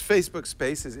 This is Facebook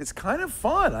Spaces. It's kind of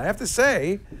fun, I have to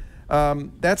say.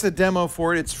 That's a demo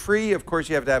for it. It's free. Of course,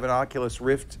 you have to have an Oculus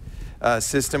Rift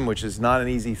system, which is not an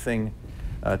easy thing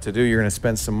to do. You're going to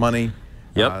spend some money.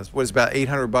 Yep. What is about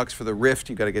 $800 for the Rift.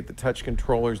 You got to get the touch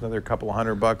controllers, another couple of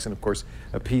 $100, and of course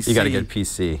a PC. You got to get a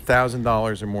PC.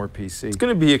 $1,000 or more PC. It's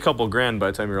going to be a couple grand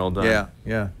by the time you're all done. Yeah,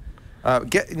 yeah.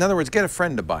 In other words, get a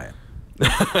friend to buy it.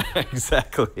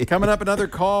 Exactly. Coming up, another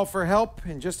call for help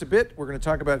in just a bit. We're going to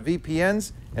talk about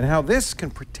VPNs and how this can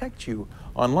protect you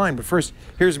online. But first,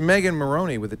 here's Megan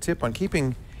Maroney with a tip on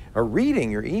keeping or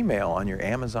reading your email on your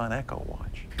Amazon Echo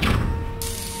Watch.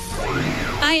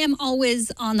 I am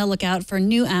always on the lookout for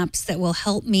new apps that will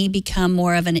help me become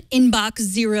more of an inbox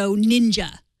zero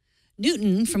ninja.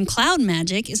 Newton from Cloud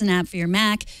Magic is an app for your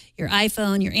Mac, your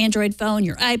iPhone, your Android phone,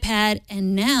 your iPad,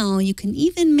 and now you can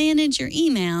even manage your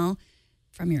email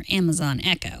from your Amazon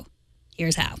Echo.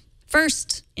 Here's how.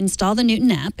 First, install the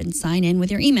Newton app and sign in with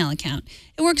your email account.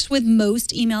 It works with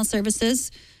most email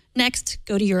services. Next,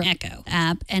 go to your Echo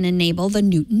app and enable the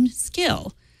Newton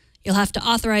skill. You'll have to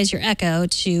authorize your Echo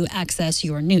to access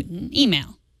your Newton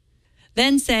email.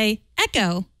 Then say,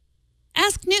 Echo,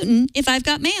 ask Newton if I've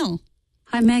got mail.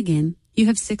 Hi, Megan. You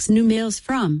have 6 new mails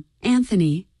from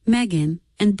Anthony, Megan,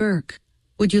 and Burke.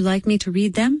 Would you like me to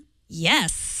read them?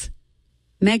 Yes.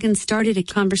 Megan started a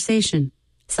conversation.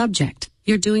 Subject,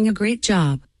 you're doing a great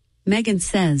job. Megan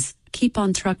says, keep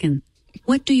on truckin'.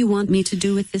 What do you want me to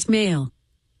do with this mail?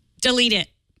 Delete it.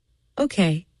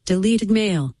 Okay, deleted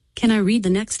mail. Can I read the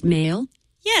next mail?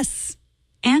 Yes.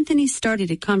 Anthony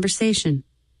started a conversation.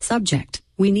 Subject,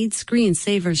 we need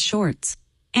screensavers shorts.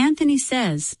 Anthony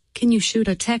says, can you shoot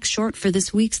a tech short for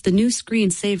this week's The New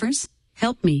Screensavers?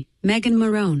 Help me, Megan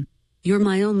Marone. You're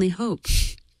my only hope.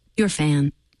 Your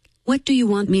fan. What do you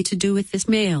want me to do with this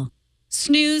mail?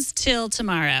 Snooze till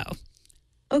tomorrow.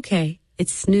 Okay,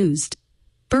 it's snoozed.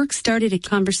 Burke started a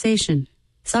conversation.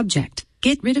 Subject,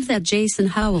 get rid of that Jason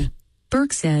Howell.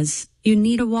 Burke says, you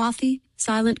need a Wathy,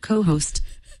 silent co-host.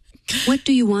 What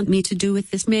do you want me to do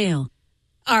with this mail?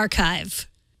 Archive.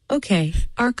 Okay,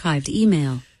 archived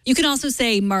email. You can also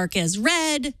say mark as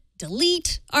read,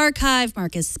 delete, archive,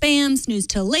 mark as spam, snooze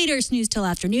till later, snooze till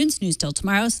afternoon, snooze till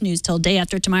tomorrow, snooze till day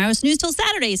after tomorrow, snooze till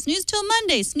Saturday, snooze till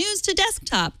Monday, snooze to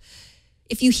desktop.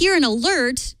 If you hear an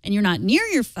alert and you're not near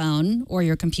your phone or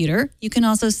your computer, you can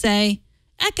also say,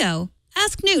 Echo,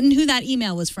 ask Newton who that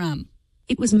email was from.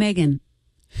 It was Megan.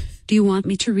 Do you want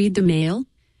me to read the mail?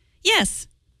 Yes.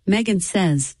 Megan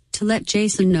says, to let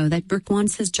Jason know that Burke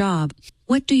wants his job.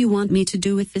 What do you want me to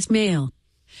do with this mail?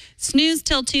 Snooze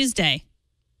till Tuesday.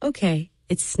 Okay,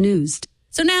 it's snoozed.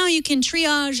 So now you can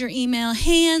triage your email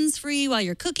hands-free while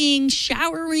you're cooking,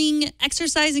 showering,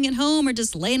 exercising at home, or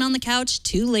just laying on the couch,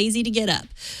 too lazy to get up.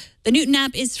 The Newton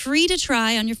app is free to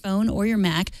try on your phone or your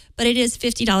Mac, but it is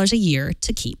 $50 a year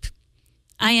to keep.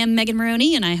 I am Megan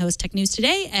Maroney, and I host Tech News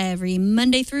Today every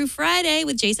Monday through Friday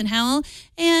with Jason Howell,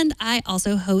 and I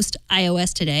also host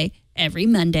iOS Today every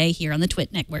Monday here on the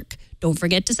Twit Network. Don't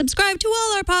forget to subscribe to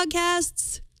all our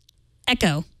podcasts.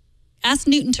 Echo, ask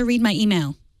Newton to read my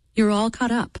email. You're all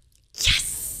caught up.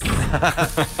 Yes.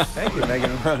 Thank you,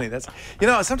 Megan Maroney.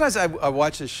 Sometimes I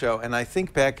watch this show and I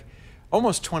think back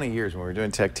almost 20 years when we were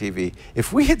doing Tech TV.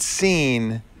 If we had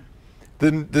seen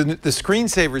the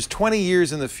screensavers 20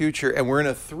 years in the future and we're in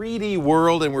a 3D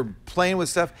world and we're playing with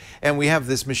stuff and we have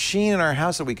this machine in our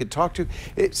house that we could talk to,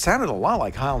 it sounded a lot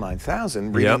like HAL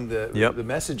 9000 reading the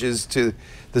messages to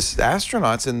the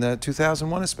astronauts in the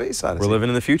 2001 A Space Odyssey. We're living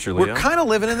in the future, Leo. We're kind of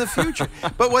living in the future.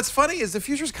 But what's funny is the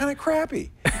future's kind of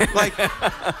crappy.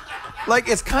 Like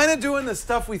it's kind of doing the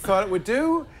stuff we thought it would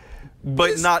do,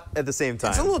 but not at the same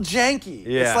time. It's a little janky.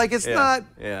 Yeah, it's like it's not.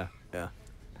 Yeah.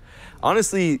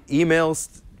 Honestly,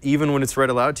 emails, even when it's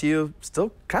read aloud to you,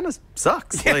 still kind of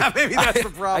sucks. Yeah, maybe that's the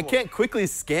problem. I can't quickly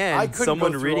scan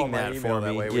someone reading that for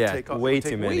me. Way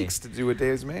too many. Weeks to do a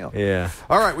day's mail. Yeah.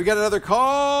 All right, we got another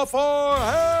call for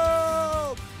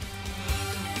help.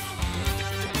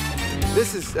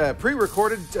 This is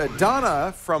pre-recorded.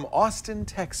 Donna from Austin,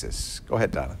 Texas. Go ahead,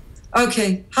 Donna.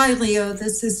 Okay. Hi, Leo.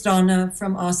 This is Donna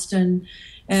from Austin,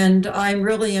 and I'm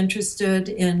really interested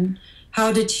in how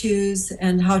to choose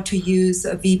and how to use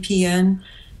a VPN.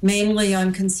 Mainly,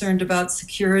 I'm concerned about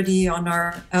security on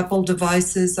our Apple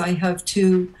devices. I have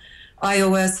 2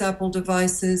 iOS Apple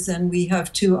devices, and we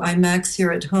have 2 iMacs here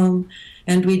at home,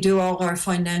 and we do all our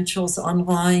financials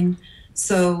online.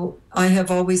 So I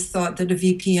have always thought that a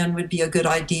VPN would be a good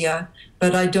idea,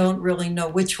 but I don't really know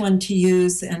which one to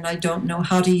use, and I don't know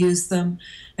how to use them.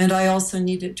 And I also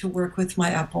need it to work with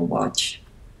my Apple Watch.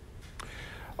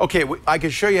 Okay, I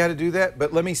can show you how to do that,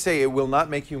 but let me say it will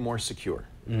not make you more secure.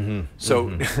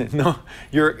 So no,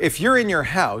 if you're in your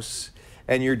house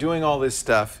and you're doing all this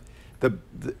stuff,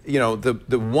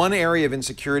 the one area of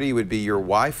insecurity would be your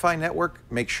Wi-Fi network.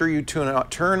 Make sure you turn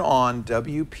on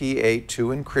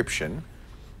WPA2 encryption.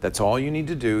 That's all you need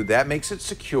to do. That makes it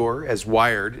secure, as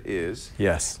wired is.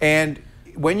 Yes. And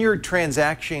when you're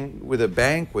transacting with a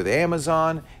bank, with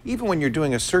Amazon, even when you're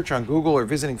doing a search on Google or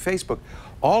visiting Facebook,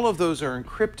 all of those are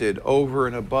encrypted over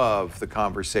and above the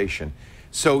conversation.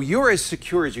 So you're as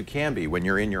secure as you can be when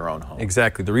you're in your own home.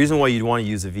 Exactly. The reason why you'd want to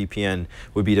use a VPN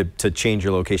would be to change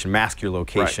your location, mask your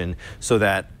location, so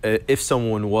that if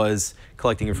someone was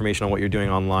collecting information on what you're doing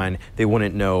online, they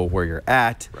wouldn't know where you're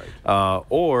at,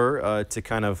 or to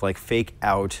kind of like fake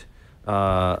out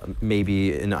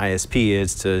maybe an ISP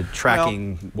is to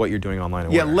tracking what you're doing online.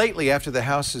 And yeah, where. lately after the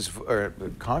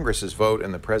Congress's vote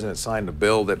and the president signed a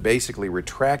bill that basically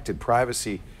retracted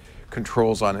privacy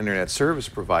controls on internet service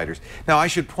providers. Now, I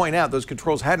should point out those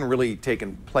controls hadn't really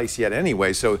taken place yet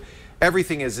anyway, so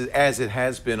everything is as it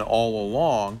has been all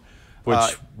along.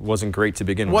 Which wasn't great to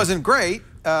begin with. Wasn't great,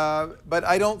 but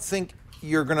I don't think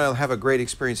you're going to have a great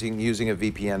experience using a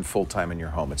VPN full-time in your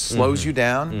home. It slows you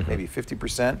down, maybe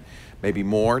 50%, maybe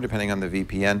more, depending on the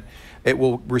VPN. It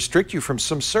will restrict you from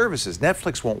some services.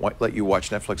 Netflix won't let you watch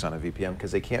Netflix on a VPN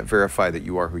because they can't verify that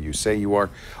you are who you say you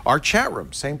are. Our chat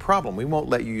room, same problem. We won't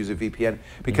let you use a VPN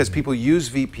because people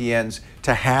use VPNs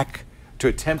to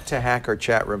attempt to hack our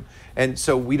chat room, and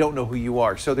so we don't know who you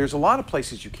are. So there's a lot of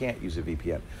places you can't use a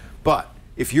VPN. But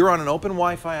if you're on an open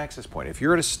Wi-Fi access point, if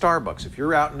you're at a Starbucks, if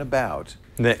you're out and about,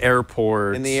 in the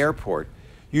airport,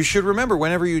 you should remember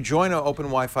whenever you join an open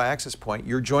Wi-Fi access point,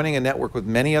 you're joining a network with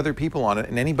many other people on it,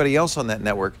 and anybody else on that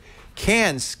network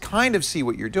can kind of see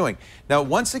what you're doing. Now,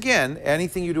 once again,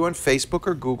 anything you do on Facebook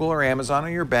or Google or Amazon or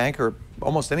your bank or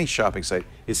almost any shopping site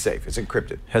is safe. It's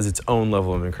encrypted. Has its own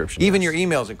level of encryption. Even your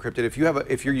email is encrypted. If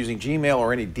you're using Gmail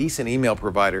or any decent email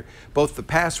provider, both the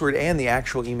password and the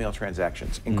actual email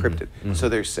transactions encrypted, so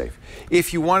they're safe.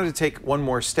 If you wanted to take one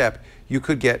more step, you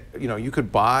could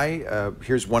buy.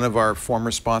 Here's one of our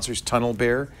former sponsors, Tunnel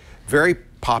Bear, very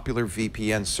popular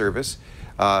VPN service.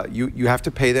 You have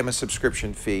to pay them a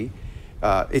subscription fee.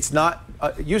 It's not.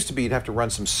 It used to be you'd have to run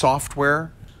some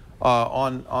software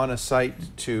on a site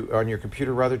on your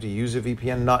computer rather to use a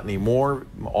VPN. Not anymore.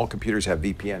 All computers have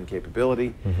VPN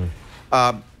capability.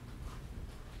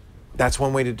 That's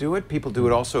one way to do it. People do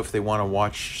it also if they want to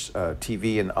watch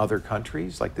TV in other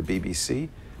countries, like the BBC.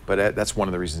 But that's one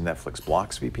of the reasons Netflix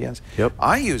blocks VPNs. Yep.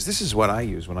 This is what I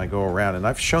use when I go around, and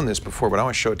I've shown this before, but I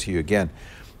want to show it to you again.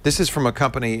 This is from a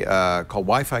company called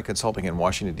Wi-Fi Consulting in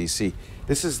Washington, D.C.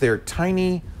 This is their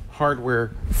tiny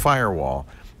hardware firewall.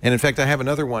 And in fact, I have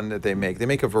another one that they make. They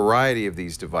make a variety of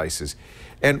these devices.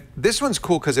 And this one's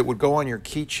cool because it would go on your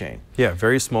keychain. Yeah,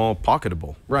 very small,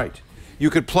 pocketable. Right. You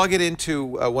could plug it into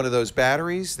one of those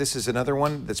batteries. This is another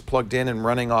one that's plugged in and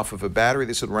running off of a battery.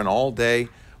 This would run all day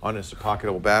on a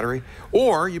pocketable battery.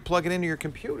 Or you plug it into your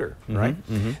computer, right?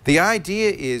 The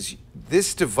idea is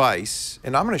this device,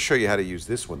 and I'm going to show you how to use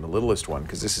this one, the littlest one,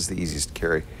 because this is the easiest to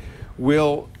carry,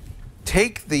 will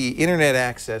take the internet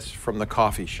access from the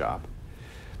coffee shop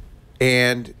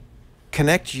and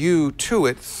connect you to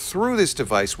it through this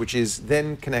device, which is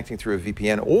then connecting through a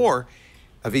VPN, or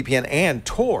a VPN and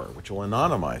Tor, which will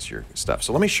anonymize your stuff.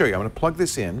 So let me show you. I'm going to plug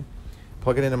this in,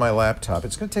 plug it into my laptop.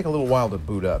 It's going to take a little while to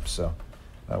boot up, so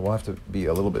we'll have to be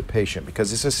a little bit patient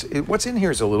because what's in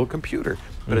here is a little computer,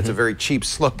 but it's a very cheap,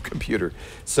 slow computer.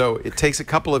 So it takes a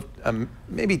couple of,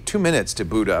 maybe 2 minutes to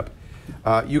boot up.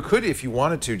 You could, if you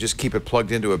wanted to, just keep it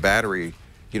plugged into a battery,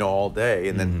 all day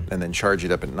and then charge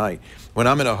it up at night. When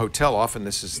I'm in a hotel, often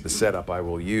this is the setup I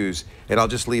will use, and I'll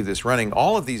just leave this running.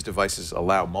 All of these devices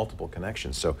allow multiple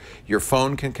connections. So your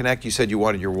phone can connect. You said you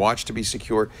wanted your watch to be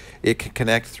secure. It can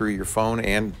connect through your phone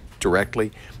and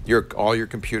directly. All your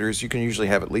computers, you can usually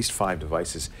have at least 5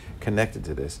 devices connected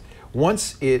to this.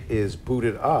 Once it is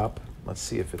booted up, let's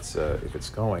see if it's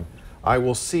going, I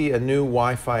will see a new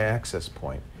Wi-Fi access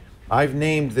point. I've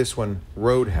named this one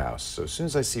Roadhouse. So as soon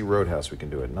as I see Roadhouse, we can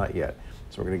do it. Not yet.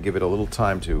 So we're going to give it a little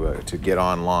time to get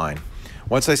online.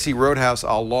 Once I see Roadhouse,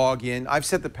 I'll log in. I've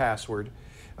set the password.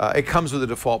 It comes with a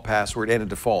default password and a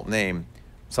default name,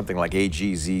 something like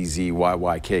AGZZYYKKK.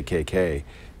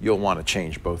 You'll want to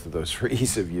change both of those for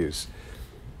ease of use.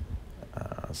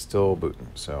 Still booting,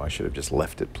 so I should have just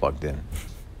left it plugged in.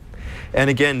 And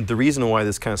again, the reason why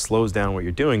this kind of slows down what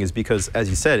you're doing is because, as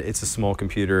you said, it's a small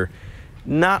computer.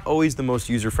 Not always the most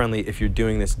user-friendly if you're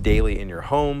doing this daily in your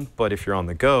home, but if you're on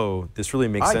the go, this really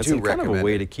makes sense. And kind of a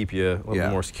way to keep you a little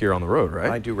bit more secure on the road, right?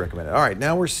 I do recommend it. All right,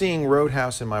 now we're seeing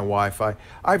Roadhouse in my Wi-Fi.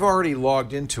 I've already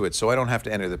logged into it, so I don't have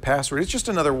to enter the password. It's just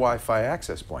another Wi-Fi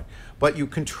access point. But you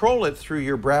control it through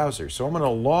your browser. So I'm going to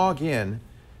log in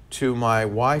to my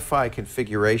Wi-Fi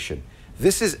configuration.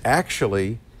 This is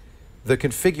actually the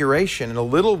configuration in a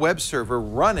little web server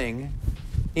running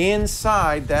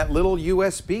inside that little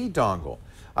USB dongle.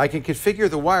 I can configure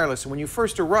the wireless, and when you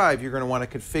first arrive, you're going to want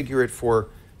to configure it for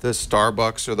the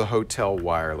Starbucks or the hotel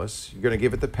wireless. You're going to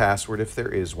give it the password if there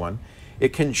is one.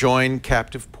 It can join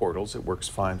captive portals. It works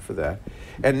fine for that.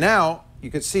 And now you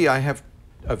can see I have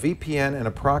a VPN and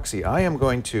a proxy. I am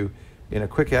going to, in a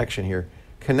quick action here,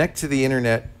 connect to the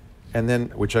internet, and then,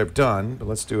 which I've done, but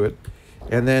let's do it.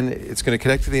 And then it's going to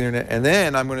connect to the internet, and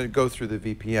then I'm going to go through the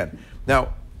VPN.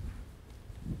 Now,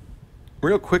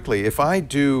 real quickly, if I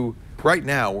do, right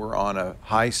now we're on a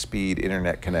high-speed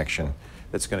internet connection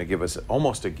that's going to give us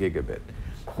almost a gigabit.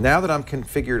 Now that I'm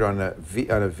configured on a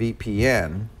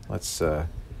VPN, let's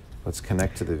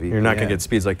connect to the VPN. You're not going to get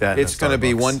speeds like that. It's going to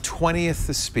be 1/20th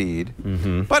the speed,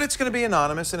 but it's going to be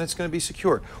anonymous and it's going to be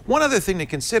secure. One other thing to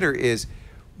consider is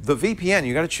the VPN.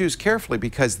 You got to choose carefully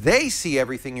because they see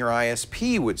everything your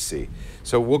ISP would see.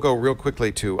 So we'll go real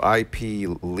quickly to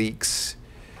IPleaks.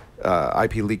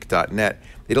 IPleak.net.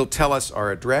 It'll tell us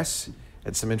our address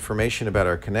and some information about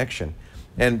our connection.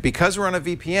 And because we're on a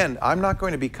VPN, I'm not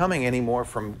going to be coming anymore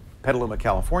from Petaluma,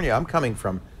 California. I'm coming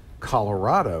from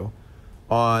Colorado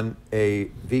on a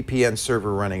VPN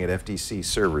server running at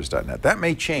FTCservers.net. That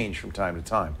may change from time to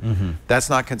time. That's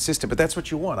not consistent, but that's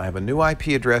what you want. I have a new IP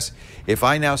address. If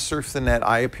I now surf the net,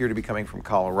 I appear to be coming from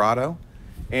Colorado,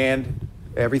 and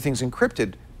everything's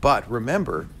encrypted. But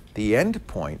remember, the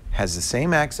endpoint has the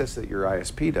same access that your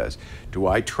ISP does. Do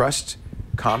I trust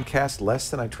Comcast less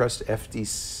than I trust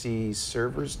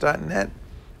FTCservers.net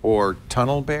or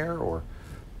TunnelBear or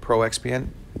ProXPN?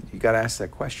 You got to ask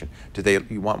that question.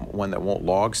 You want one that won't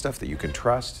log stuff that you can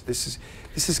trust? This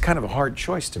is kind of a hard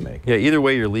choice to make. Yeah, either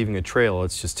way you're leaving a trail.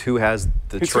 It's just who has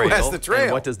the trail. Who has the trail?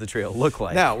 And what does the trail look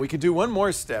like? Now we could do one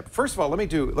more step. First of all, let me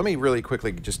really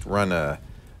quickly just run a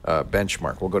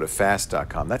benchmark. We'll go to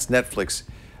fast.com. That's Netflix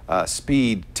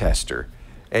speed tester,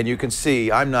 and you can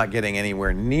see I'm not getting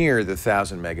anywhere near the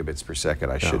 1,000 megabits per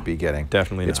second I should be getting.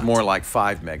 Definitely It's not. more like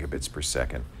 5 megabits per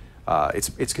second.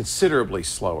 It's considerably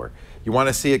slower. You want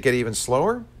to see it get even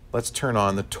slower? Let's turn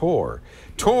on the Tor.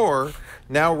 Tor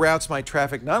now routes my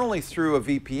traffic not only through a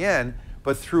VPN,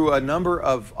 but through a number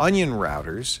of onion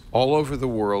routers all over the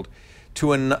world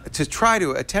to try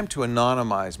to attempt to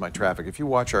anonymize my traffic. If you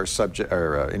watch our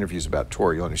interviews about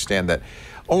Tor, you'll understand that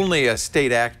only a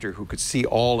state actor who could see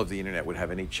all of the internet would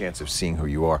have any chance of seeing who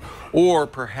you are, or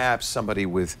perhaps somebody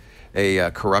with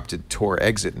a corrupted Tor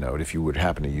exit node. If you would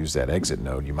happen to use that exit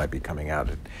node, you might be coming out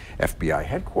at FBI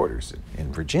headquarters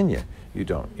in Virginia. You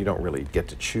don't really get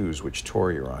to choose which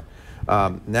Tor you're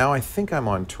on. Now I think I'm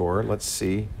on Tor. Let's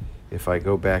see if I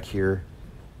go back here.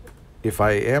 If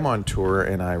I am on Tor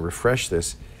and I refresh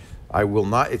this, I will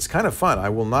not. It's kind of fun. I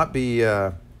will not be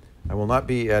at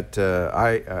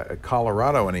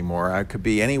Colorado anymore. I could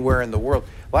be anywhere in the world.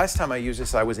 Last time I used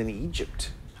this, I was in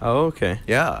Egypt. Oh, okay.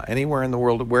 Yeah, anywhere in the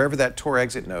world, wherever that Tor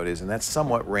exit node is, and that's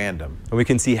somewhat random. And we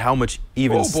can see how much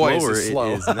even slower it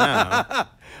is now.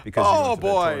 Because oh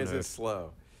boy, is it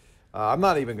slow. I'm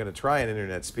not even going to try an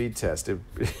internet speed test.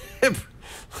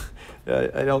 I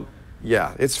don't.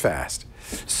 Yeah, it's fast.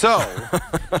 So,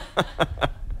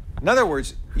 in other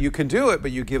words, you can do it,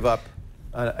 but you give up.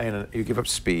 You give up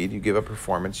speed, you give up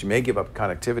performance, you may give up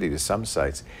connectivity to some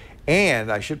sites,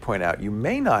 and I should point out, you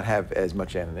may not have as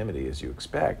much anonymity as you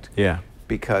expect. Yeah.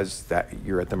 Because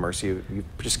you're at the mercy of, you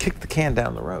just kick the can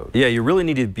down the road. Yeah, you really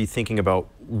need to be thinking about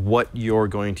what you're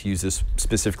going to use this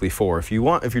specifically for. If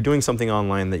you're doing something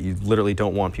online that you literally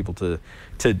don't want people to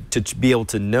be able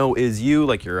to know is you,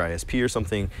 like your ISP or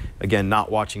something, again, not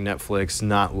watching Netflix,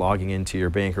 not logging into your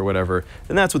bank or whatever,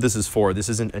 then that's what this is for. This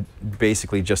isn't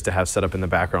basically just to have set up in the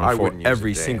background for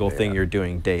every single thing you're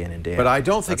doing day in and day out. But I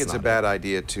don't think it's a bad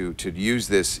idea to use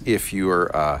this if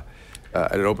you're at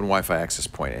an open Wi-Fi access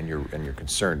point and you're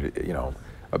concerned,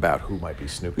 about who might be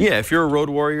snooping. Yeah, if you're a road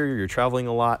warrior, you're traveling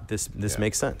a lot, this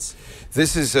makes sense.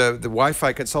 This is the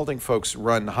Wi-Fi consulting folks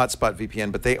run Hotspot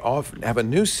VPN, but they often have a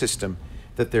new system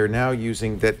that they're now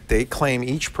using that they claim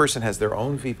each person has their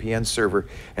own VPN server,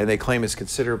 and they claim is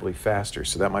considerably faster.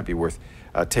 So that might be worth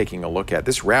taking a look at.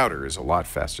 This router is a lot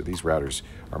faster. These routers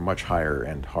are much higher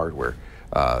end hardware.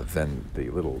 than the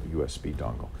little USB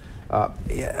dongle.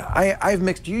 Yeah, I've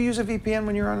mixed. Do you use a VPN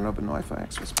when you're on an open Wi-Fi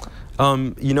access point?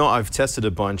 You know, I've tested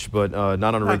a bunch, but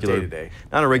not on a regular day-to-day.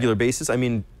 Not on a regular basis. I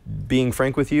mean, being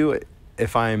frank with you,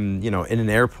 if I'm, you know, in an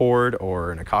airport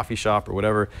or in a coffee shop or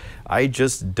whatever, I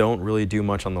just don't really do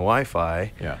much on the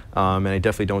Wi-Fi. Yeah. And I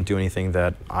definitely don't do anything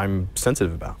that I'm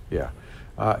sensitive about. Yeah.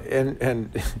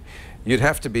 And you'd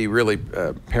have to be really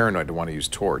paranoid to want to use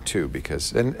Tor too,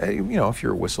 because, and you know, if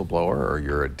you're a whistleblower or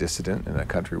you're a dissident in a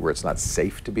country where it's not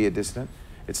safe to be a dissident,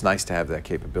 it's nice to have that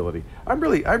capability. I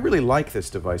really like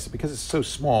this device because it's so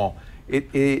small.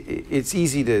 It's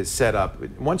easy to set up.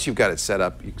 Once you've got it set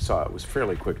up, you saw it was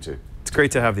fairly quick to. It's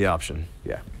great to have the option.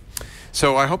 Yeah.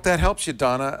 So I hope that helps you,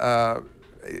 Donna.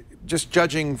 Just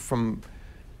judging from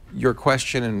your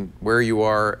question and where you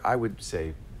are, I would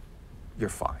say you're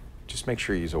fine. Just make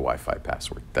sure you use a Wi-Fi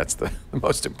password. That's the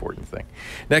most important thing.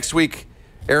 Next week,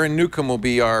 Aaron Newcomb will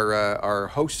be our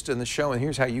host in the show, and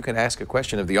here's how you can ask a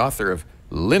question of the author of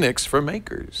Linux for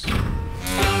Makers.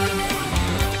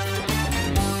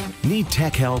 Need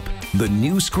tech help? The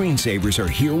new screensavers are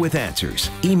here with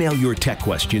answers. Email your tech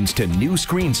questions to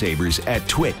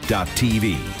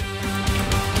newscreensavers@twit.tv.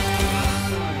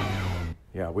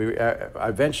 Yeah,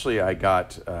 eventually I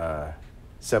got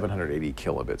 780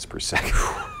 kilobits per second.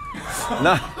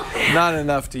 not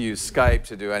enough to use Skype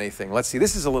to do anything. Let's see,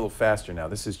 this is a little faster now.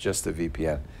 This is just the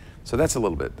VPN. So that's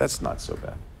that's not so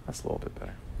bad. That's a little bit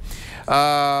better.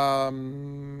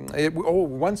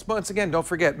 Once again, don't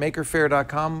forget,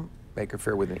 makerfair.com,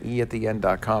 makerfair with an E at the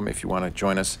end.com if you want to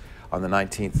join us on the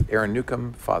 19th. Aaron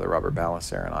Newcomb, Father Robert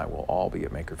Ballasare, and I will all be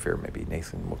at Maker Fair. Maybe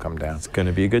Nathan will come down. It's going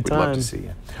to be a good time. We'd love to see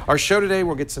you. Our show today,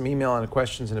 we'll get some email and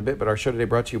questions in a bit, but our show today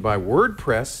brought to you by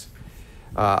WordPress.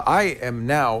 I am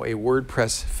now a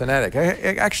WordPress fanatic.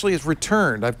 I actually has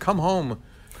returned. I've come home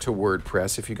to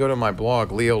WordPress. If you go to my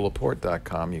blog,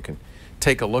 leolaporte.com, you can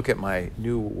take a look at my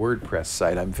new WordPress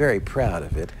site. I'm very proud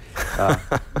of it.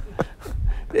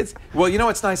 Well, you know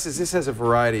what's nice is this has a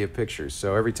variety of pictures.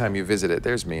 So every time you visit it,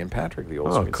 there's me and Patrick, the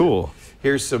old screen. Cool.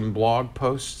 Here's some blog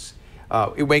posts.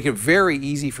 It make it very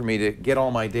easy for me to get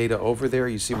all my data over there.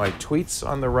 You see my tweets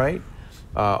on the right,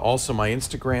 also my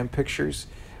Instagram pictures.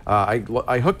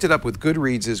 I hooked it up with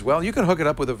Goodreads as well. You can hook it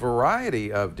up with a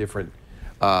variety of different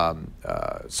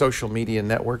social media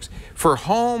networks. For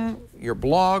home, your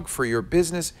blog, for your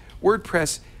business,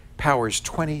 WordPress powers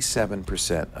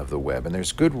 27% of the web, and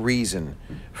there's good reason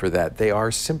for that. They are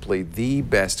simply the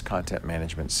best content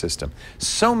management system.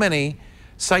 So many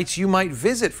sites you might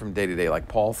visit from day to day, like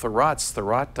Paul Thurrott's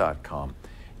Thurrott.com,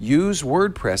 use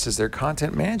WordPress as their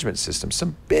content management system.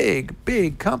 Some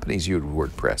big companies use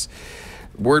WordPress.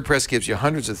 WordPress gives you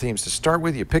hundreds of themes to start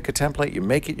with. You pick a template, you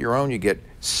make it your own, you get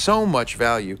so much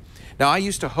value. Now, I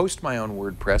used to host my own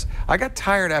WordPress. I got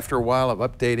tired after a while of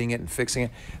updating it and fixing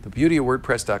it. The beauty of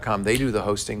WordPress.com, they do the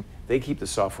hosting, they keep the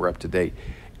software up to date.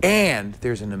 And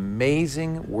there's an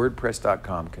amazing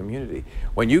WordPress.com community.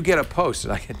 When you get a post,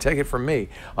 and I can take it from me,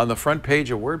 on the front page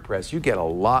of WordPress, you get a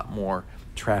lot more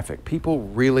traffic. People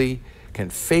really can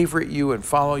favorite you and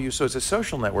follow you. So it's a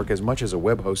social network as much as a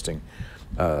web hosting.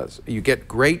 You get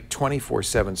great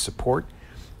 24/7 support.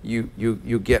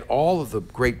 You get all of the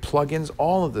great plugins,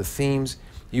 all of the themes.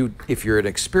 If you're an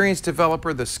experienced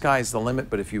developer, the sky's the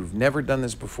limit, but if you've never done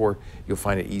this before, you'll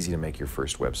find it easy to make your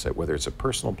first website, whether it's a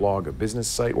personal blog, a business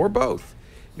site, or both.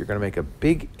 You're going to make a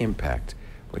big impact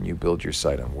when you build your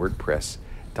site on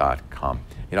WordPress.com.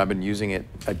 You know, I've been using it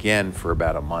again for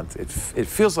about a month. It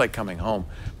feels like coming home,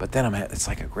 but then it's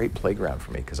like a great playground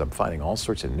for me because I'm finding all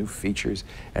sorts of new features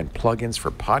and plugins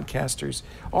for podcasters,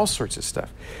 all sorts of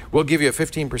stuff. We'll give you a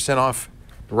 15% off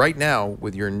right now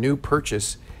with your new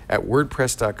purchase at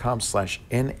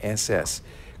wordpress.com/NSS.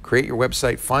 Create your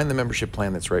website, find the membership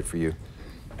plan that's right for you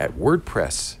at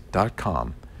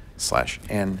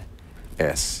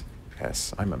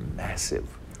wordpress.com/NSS. I'm a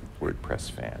massive WordPress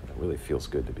fan. It really feels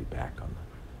good to be back on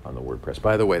the WordPress.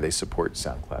 By the way, they support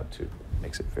SoundCloud too.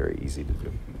 Makes it very easy to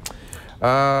do.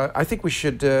 I think we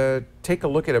should take a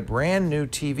look at a brand new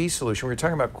TV solution. We were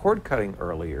talking about cord cutting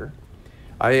earlier.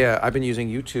 I've been using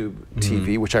YouTube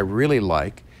TV, which I really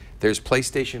like. There's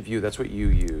PlayStation View. That's what you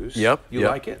use. Yep. You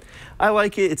like it? I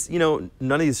like it. It's, you know,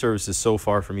 none of these services so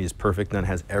far for me is perfect. None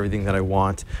has everything that I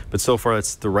want. But so far,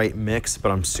 it's the right mix.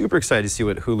 But I'm super excited to see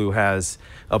what Hulu has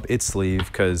up its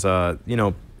sleeve because, you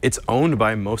know, it's owned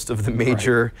by most of the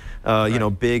major, you know,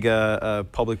 big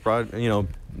public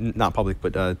not public,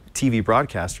 but TV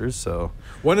broadcasters. So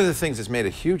one of the things that's made a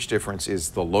huge difference is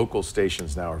the local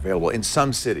stations now are available in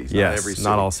some cities. Yes, not every city,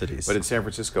 not all cities. But in San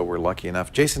Francisco, we're lucky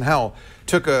enough. Jason Howell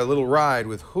took a little ride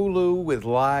with Hulu with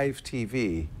live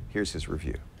TV. Here's his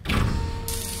review.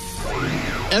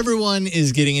 Everyone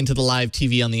is getting into the live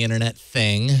TV on the internet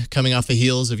thing. Coming off the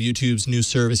heels of YouTube's new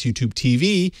service, YouTube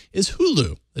TV, is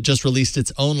Hulu, that just released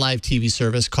its own live TV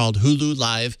service called Hulu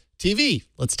Live TV.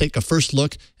 Let's take a first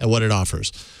look at what it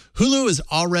offers. Hulu is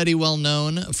already well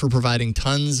known for providing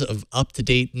tons of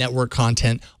up-to-date network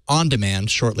content on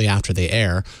demand shortly after they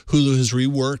air. Hulu has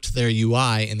reworked their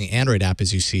UI in the Android app,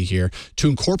 as you see here, to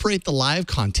incorporate the live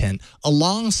content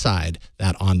alongside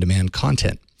that on-demand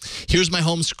content. Here's my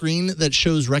home screen that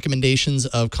shows recommendations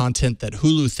of content that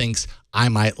Hulu thinks I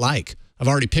might like. I've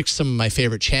already picked some of my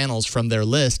favorite channels from their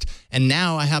list, and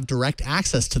now I have direct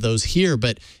access to those here,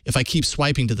 but if I keep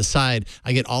swiping to the side,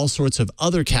 I get all sorts of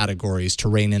other categories to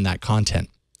rein in that content.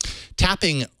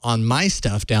 Tapping on my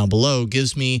stuff down below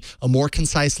gives me a more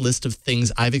concise list of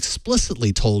things I've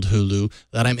explicitly told Hulu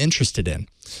that I'm interested in.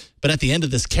 But at the end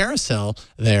of this carousel,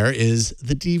 there is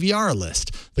the DVR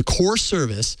list. The core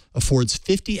service affords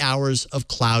 50 hours of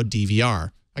cloud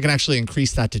DVR. I can actually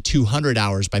increase that to 200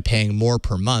 hours by paying more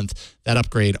per month. That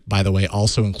upgrade, by the way,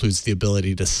 also includes the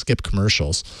ability to skip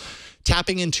commercials.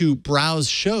 Tapping into Browse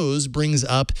Shows brings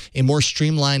up a more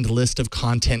streamlined list of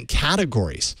content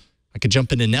categories. I could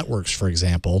jump into networks, for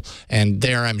example, and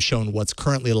there I'm shown what's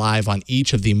currently live on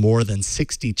each of the more than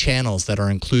 60 channels that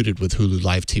are included with Hulu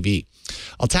Live TV.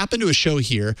 I'll tap into a show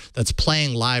here that's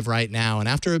playing live right now, and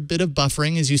after a bit of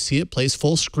buffering, as you see, it plays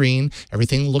full screen.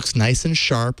 Everything looks nice and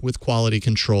sharp with quality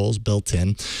controls built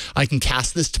in. I can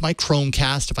cast this to my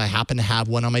Chromecast if I happen to have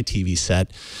one on my TV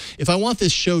set. If I want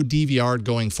this show DVR'd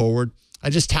going forward, I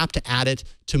just tap to add it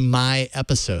to my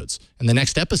episodes, and the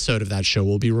next episode of that show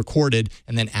will be recorded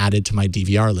and then added to my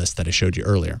DVR list that I showed you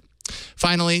earlier.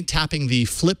 Finally, tapping the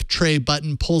flip tray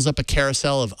button pulls up a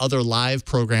carousel of other live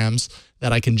programs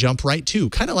that I can jump right to,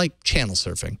 kind of like channel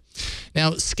surfing.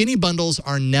 Now, skinny bundles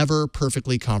are never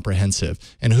perfectly comprehensive,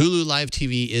 and Hulu Live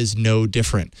TV is no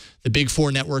different. The big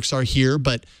four networks are here,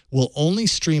 but will only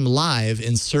stream live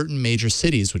in certain major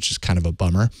cities, which is kind of a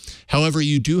bummer. However,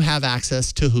 you do have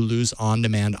access to Hulu's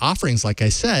on-demand offerings, like I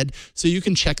said, so you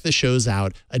can check the shows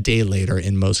out a day later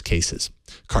in most cases.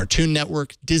 Cartoon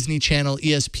Network, Disney Channel,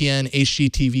 ESPN,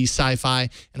 HGTV, Sci-Fi,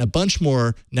 and a bunch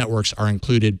more networks are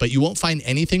included, but you won't find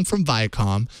anything from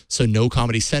Viacom, so no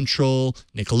Comedy Central,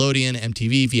 Nickelodeon,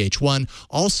 MTV, VH1,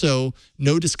 also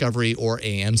no Discovery or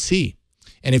AMC.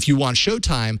 And if you want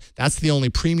Showtime, that's the only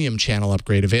premium channel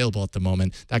upgrade available at the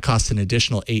moment. That costs an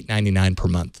additional $8.99 per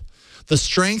month. The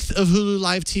strength of Hulu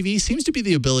Live TV seems to be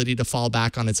the ability to fall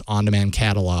back on its on-demand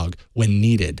catalog when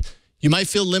needed. You might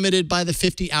feel limited by the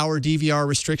 50-hour DVR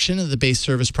restriction of the base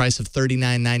service price of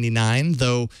 $39.99,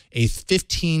 though a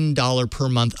 $15 per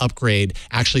month upgrade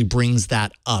actually brings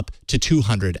that up to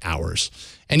 200 hours.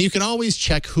 And you can always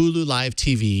check Hulu Live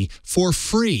TV for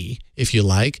free, if you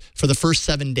like, for the first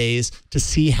 7 days to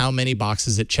see how many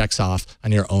boxes it checks off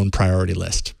on your own priority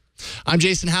list. I'm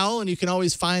Jason Howell, and you can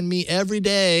always find me every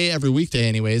day, every weekday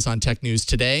anyways, on Tech News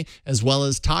Today, as well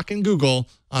as Talkin' Google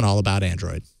on All About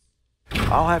Android.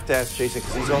 I'll have to ask Jason,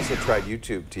 because he's also tried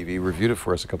YouTube TV, reviewed it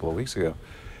for us a couple of weeks ago.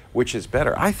 Which is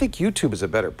better? I think YouTube is a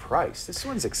better price. This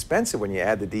one's expensive when you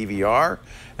add the DVR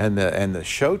and the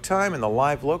Showtime and the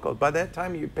live local. By that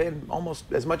time, you're paying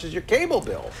almost as much as your cable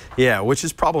bill. Yeah, which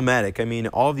is problematic. I mean,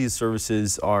 all of these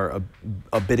services are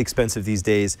a bit expensive these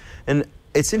days, and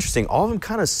it's interesting. All of them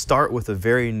kind of start with a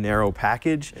very narrow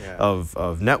package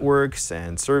of networks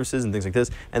and services and things like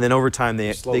this, and then over time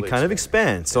they kind of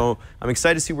expand. So I'm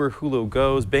excited to see where Hulu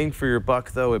goes. Bang for your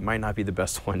buck, though, it might not be the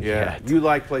best one yet. You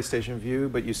like PlayStation View,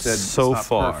 but you said so it's not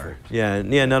far. Perfect. Yeah,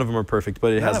 none of them are perfect,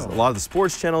 but it has a lot of the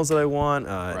sports channels that I want.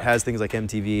 It has things like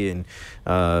MTV and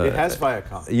it has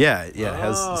Viacom. It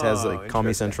has like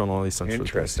Comedy Central and all these things.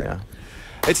 Interesting. Yeah.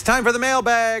 It's time for the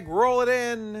mailbag. Roll it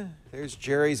in. There's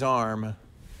Jerry's arm.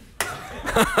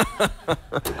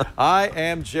 I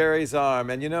am Jerry's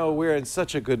arm, and you know, we're in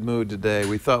such a good mood today.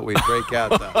 We thought we'd break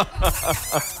out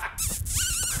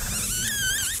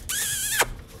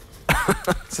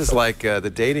This is like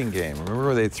the dating game. Remember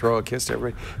where they throw a kiss to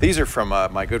everybody? These are from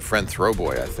my good friend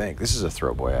Throwboy, I think. This is a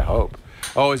Throwboy, I hope.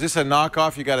 Oh, is this a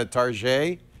knockoff? You got a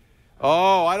Target?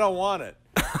 Oh, I don't want it.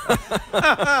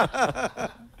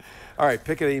 All right,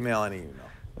 pick an email, any email.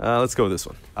 Let's go with this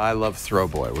one. I love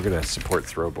Throwboy. We're going to support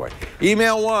Throwboy.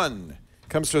 Email 1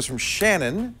 comes to us from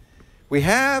Shannon. We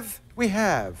have an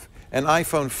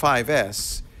iPhone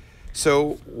 5S.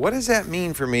 So what does that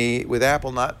mean for me with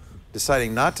Apple not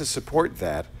deciding not to support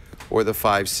that or the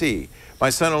 5C?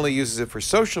 My son only uses it for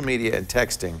social media and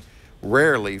texting,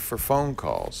 rarely for phone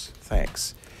calls.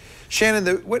 Thanks.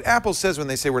 Shannon, what Apple says when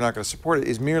they say we're not going to support it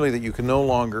is merely that you can no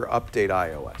longer update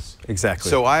iOS. Exactly.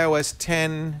 So iOS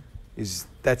 10 is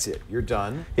That's it. You're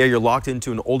done. Yeah, you're locked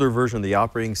into an older version of the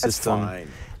operating system. That's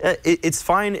fine. It's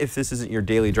fine if this isn't your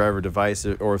daily driver device,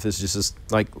 or if this is just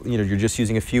like, you're just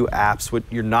using a few apps. What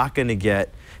you're not going to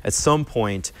get at some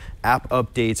point, app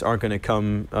updates aren't going to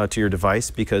come to your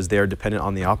device because they are dependent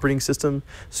on the operating system.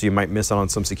 So you might miss out on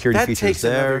some security features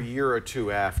there. That takes another year or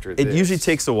two after this. It usually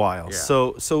takes a while. Yeah.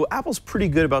 So Apple's pretty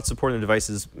good about supporting the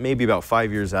devices, maybe about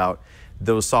 5 years out.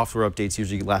 Those software updates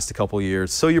usually last a couple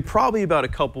years. So you're probably about a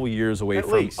couple years away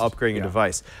from upgrading a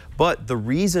device. But the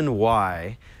reason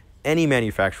why any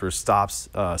manufacturer stops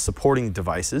supporting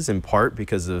devices, in part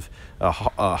because of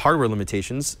hardware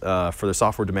limitations for their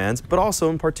software demands, but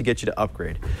also in part to get you to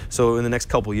upgrade. So in the next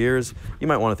couple years, you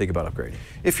might want to think about upgrading.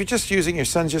 If you're just using, your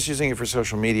son's just using it for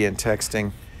social media and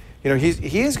texting,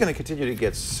 he is going to continue to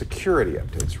get security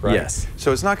updates, right? Yes.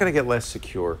 So it's not going to get less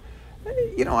secure.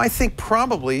 I think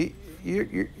probably,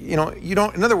 you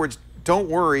don't, in other words, don't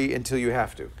worry until you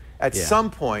have to. At some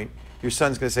point, your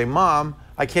son's going to say, Mom,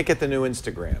 I can't get the new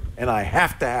Instagram, and I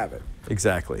have to have it.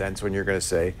 Exactly. That's when you're going to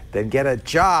say, then get a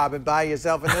job and buy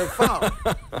yourself a new phone.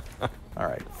 All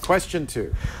right, question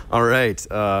 2. All right,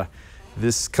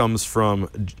 this comes from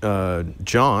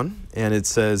John, and it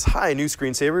says, hi, new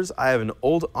screensavers. I have an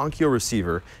old Onkyo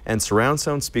receiver and surround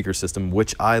sound speaker system,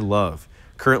 which I love.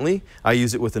 Currently, I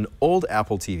use it with an old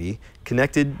Apple TV,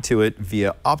 connected to it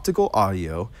via optical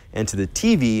audio, and to the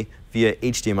TV via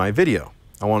HDMI video.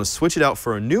 I want to switch it out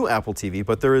for a new Apple TV,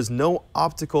 but there is no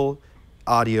optical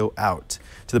audio out.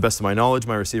 To the best of my knowledge,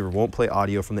 my receiver won't play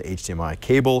audio from the HDMI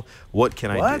cable. What can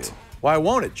I do? Why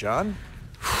won't it, John?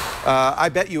 I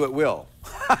bet you it will.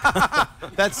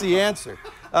 That's the answer.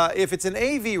 If it's an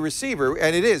AV receiver,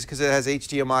 and it is because it has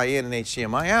HDMI in and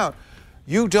HDMI out,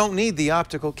 you don't need the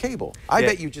optical cable. I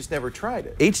bet you just never tried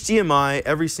it. HDMI,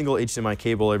 every single HDMI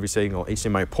cable, every single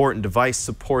HDMI port and device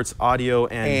supports audio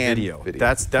and video.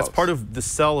 That's part of the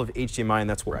sell of HDMI, and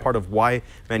that's part of why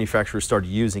manufacturers started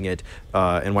using it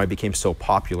and why it became so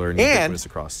popular and ubiquitous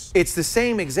across. It's the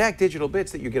same exact digital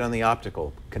bits that you get on the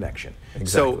optical connection. Exactly.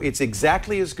 So it's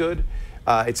exactly as good.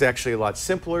 It's actually a lot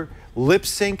simpler. Lip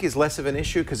sync is less of an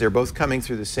issue because they're both coming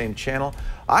through the same channel.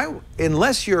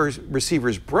 Unless your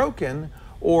receiver's broken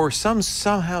or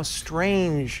somehow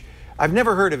strange, I've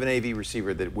never heard of an AV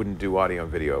receiver that wouldn't do audio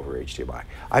and video over HDMI.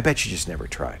 I bet you just never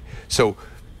tried. So,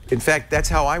 in fact, that's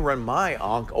how I run my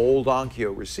old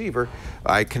Onkyo receiver.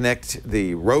 I connect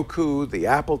the Roku, the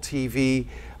Apple TV,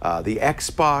 the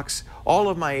Xbox, all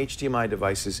of my HDMI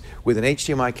devices with an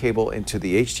HDMI cable into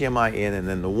the HDMI in, and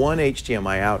then the one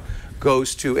HDMI out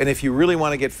goes to, and if you really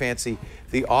want to get fancy,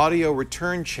 the audio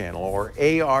return channel, or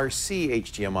ARC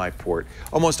HDMI port.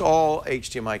 Almost all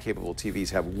HDMI capable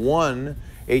TVs have one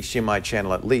HDMI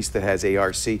channel at least that has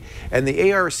ARC. And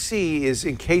the ARC is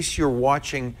in case you're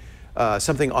watching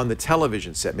something on the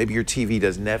television set. Maybe your TV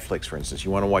does Netflix, for instance.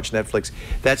 You want to watch Netflix.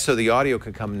 That's so the audio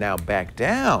can come now back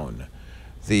down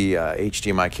the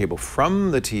HDMI cable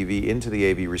from the TV into the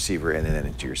AV receiver and then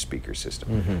into your speaker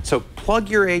system. So plug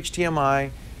your HDMI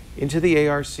into the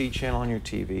ARC channel on your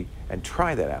TV and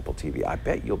try that Apple TV. I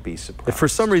bet you'll be surprised. If for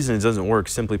some reason it doesn't work,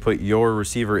 simply put, your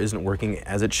receiver isn't working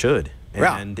as it should.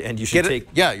 And you should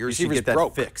your receiver's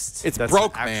broke. Fixed. It's That's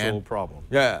broke, an man. actual problem.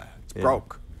 Yeah, it's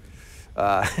broke.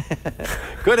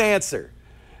 Good answer.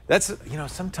 That's,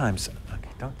 sometimes, okay,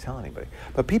 don't tell anybody,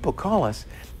 but people call us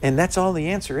and that's all the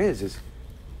answer is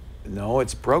no,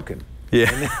 it's broken.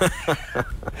 Yeah.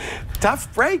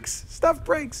 Stuff breaks.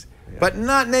 Yeah. But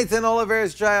not Nathan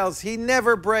Oliveras Giles. He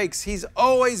never breaks. He's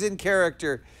always in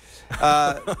character.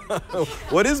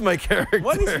 What is my character?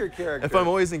 What is your character? If I'm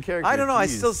always in character, I don't know.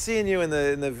 Please. I still seeing you in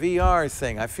the VR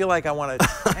thing. I feel like I want to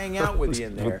hang out with you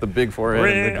in there. With the big forehead.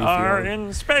 We and the are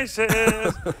in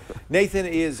spaces. Nathan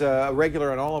is a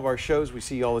regular on all of our shows. We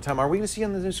see you all the time. Are we going to see you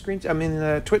on the new screen? I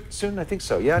mean, Twit soon? I think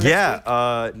so. Yeah.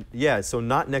 Next week? Yeah. So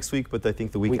not next week, but I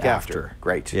think the week after.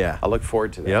 Great. Yeah. I look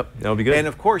forward to that. Yep. That'll be good. And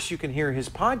of course, you can hear his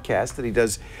podcast that he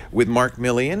does with Mark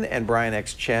Millian and Brian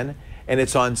X. Chen. And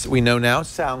it's on, we know now,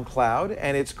 SoundCloud,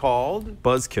 and it's called?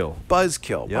 Buzzkill.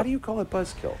 Buzzkill. Yep. Why do you call it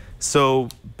Buzzkill? So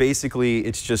basically,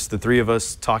 it's just the three of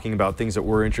us talking about things that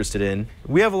we're interested in.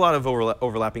 We have a lot of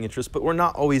overlapping interests, but we're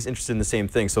not always interested in the same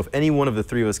thing. So if any one of the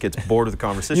three of us gets bored of the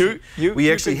conversation, we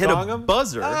actually hit a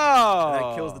buzzer and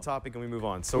that kills the topic and we move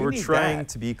on. So we're trying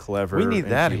to be clever. We need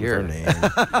that here.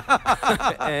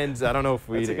 And I don't know if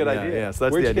we... That's a good idea. Yeah, so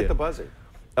that's Where'd the you idea. get the buzzer?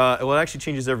 Well, it actually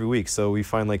changes every week, so we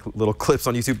find like little clips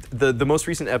on YouTube. The most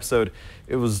recent episode,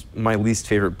 it was my least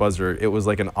favorite buzzer. It was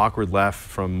like an awkward laugh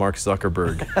from Mark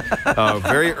Zuckerberg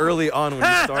very early on when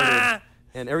he started.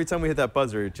 And every time we hit that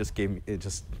buzzer, it just did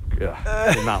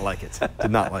not like it.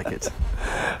 Did not like it.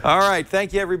 All right.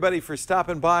 Thank you, everybody, for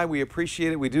stopping by. We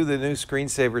appreciate it. We do the new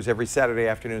Screensavers every Saturday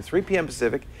afternoon, 3 p.m.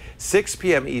 Pacific, 6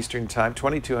 p.m. Eastern Time,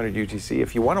 2200 UTC.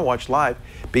 If you want to watch live,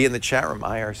 be in the chat room,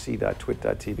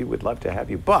 irc.twit.tv. We'd love to have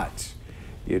you. But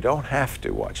you don't have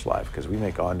to watch live because we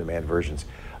make on-demand versions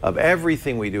of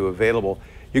everything we do available.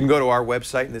 You can go to our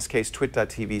website, in this case,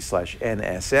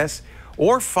 twit.tv/NSS.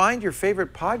 Or find your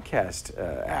favorite podcast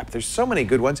app. There's so many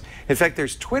good ones. In fact,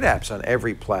 there's Twit apps on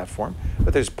every platform,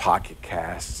 but there's Pocket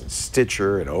Casts and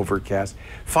Stitcher and Overcast.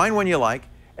 Find one you like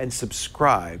and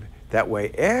subscribe. That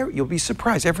way, you'll be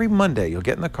surprised. Every Monday, you'll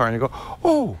get in the car and you go,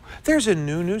 oh, there's a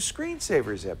new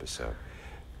Screensavers episode.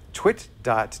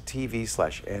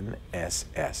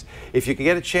 Twit.tv/NSS. If you can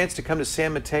get a chance to come to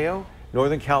San Mateo,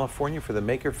 Northern California for the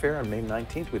Maker Faire on May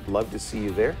 19th, we'd love to see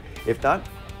you there. If not,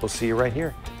 we'll see you right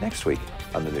here next week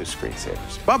on the new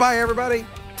Screensavers. Bye-bye, everybody.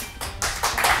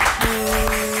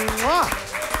 Mwah.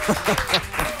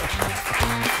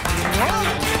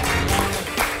 Mwah.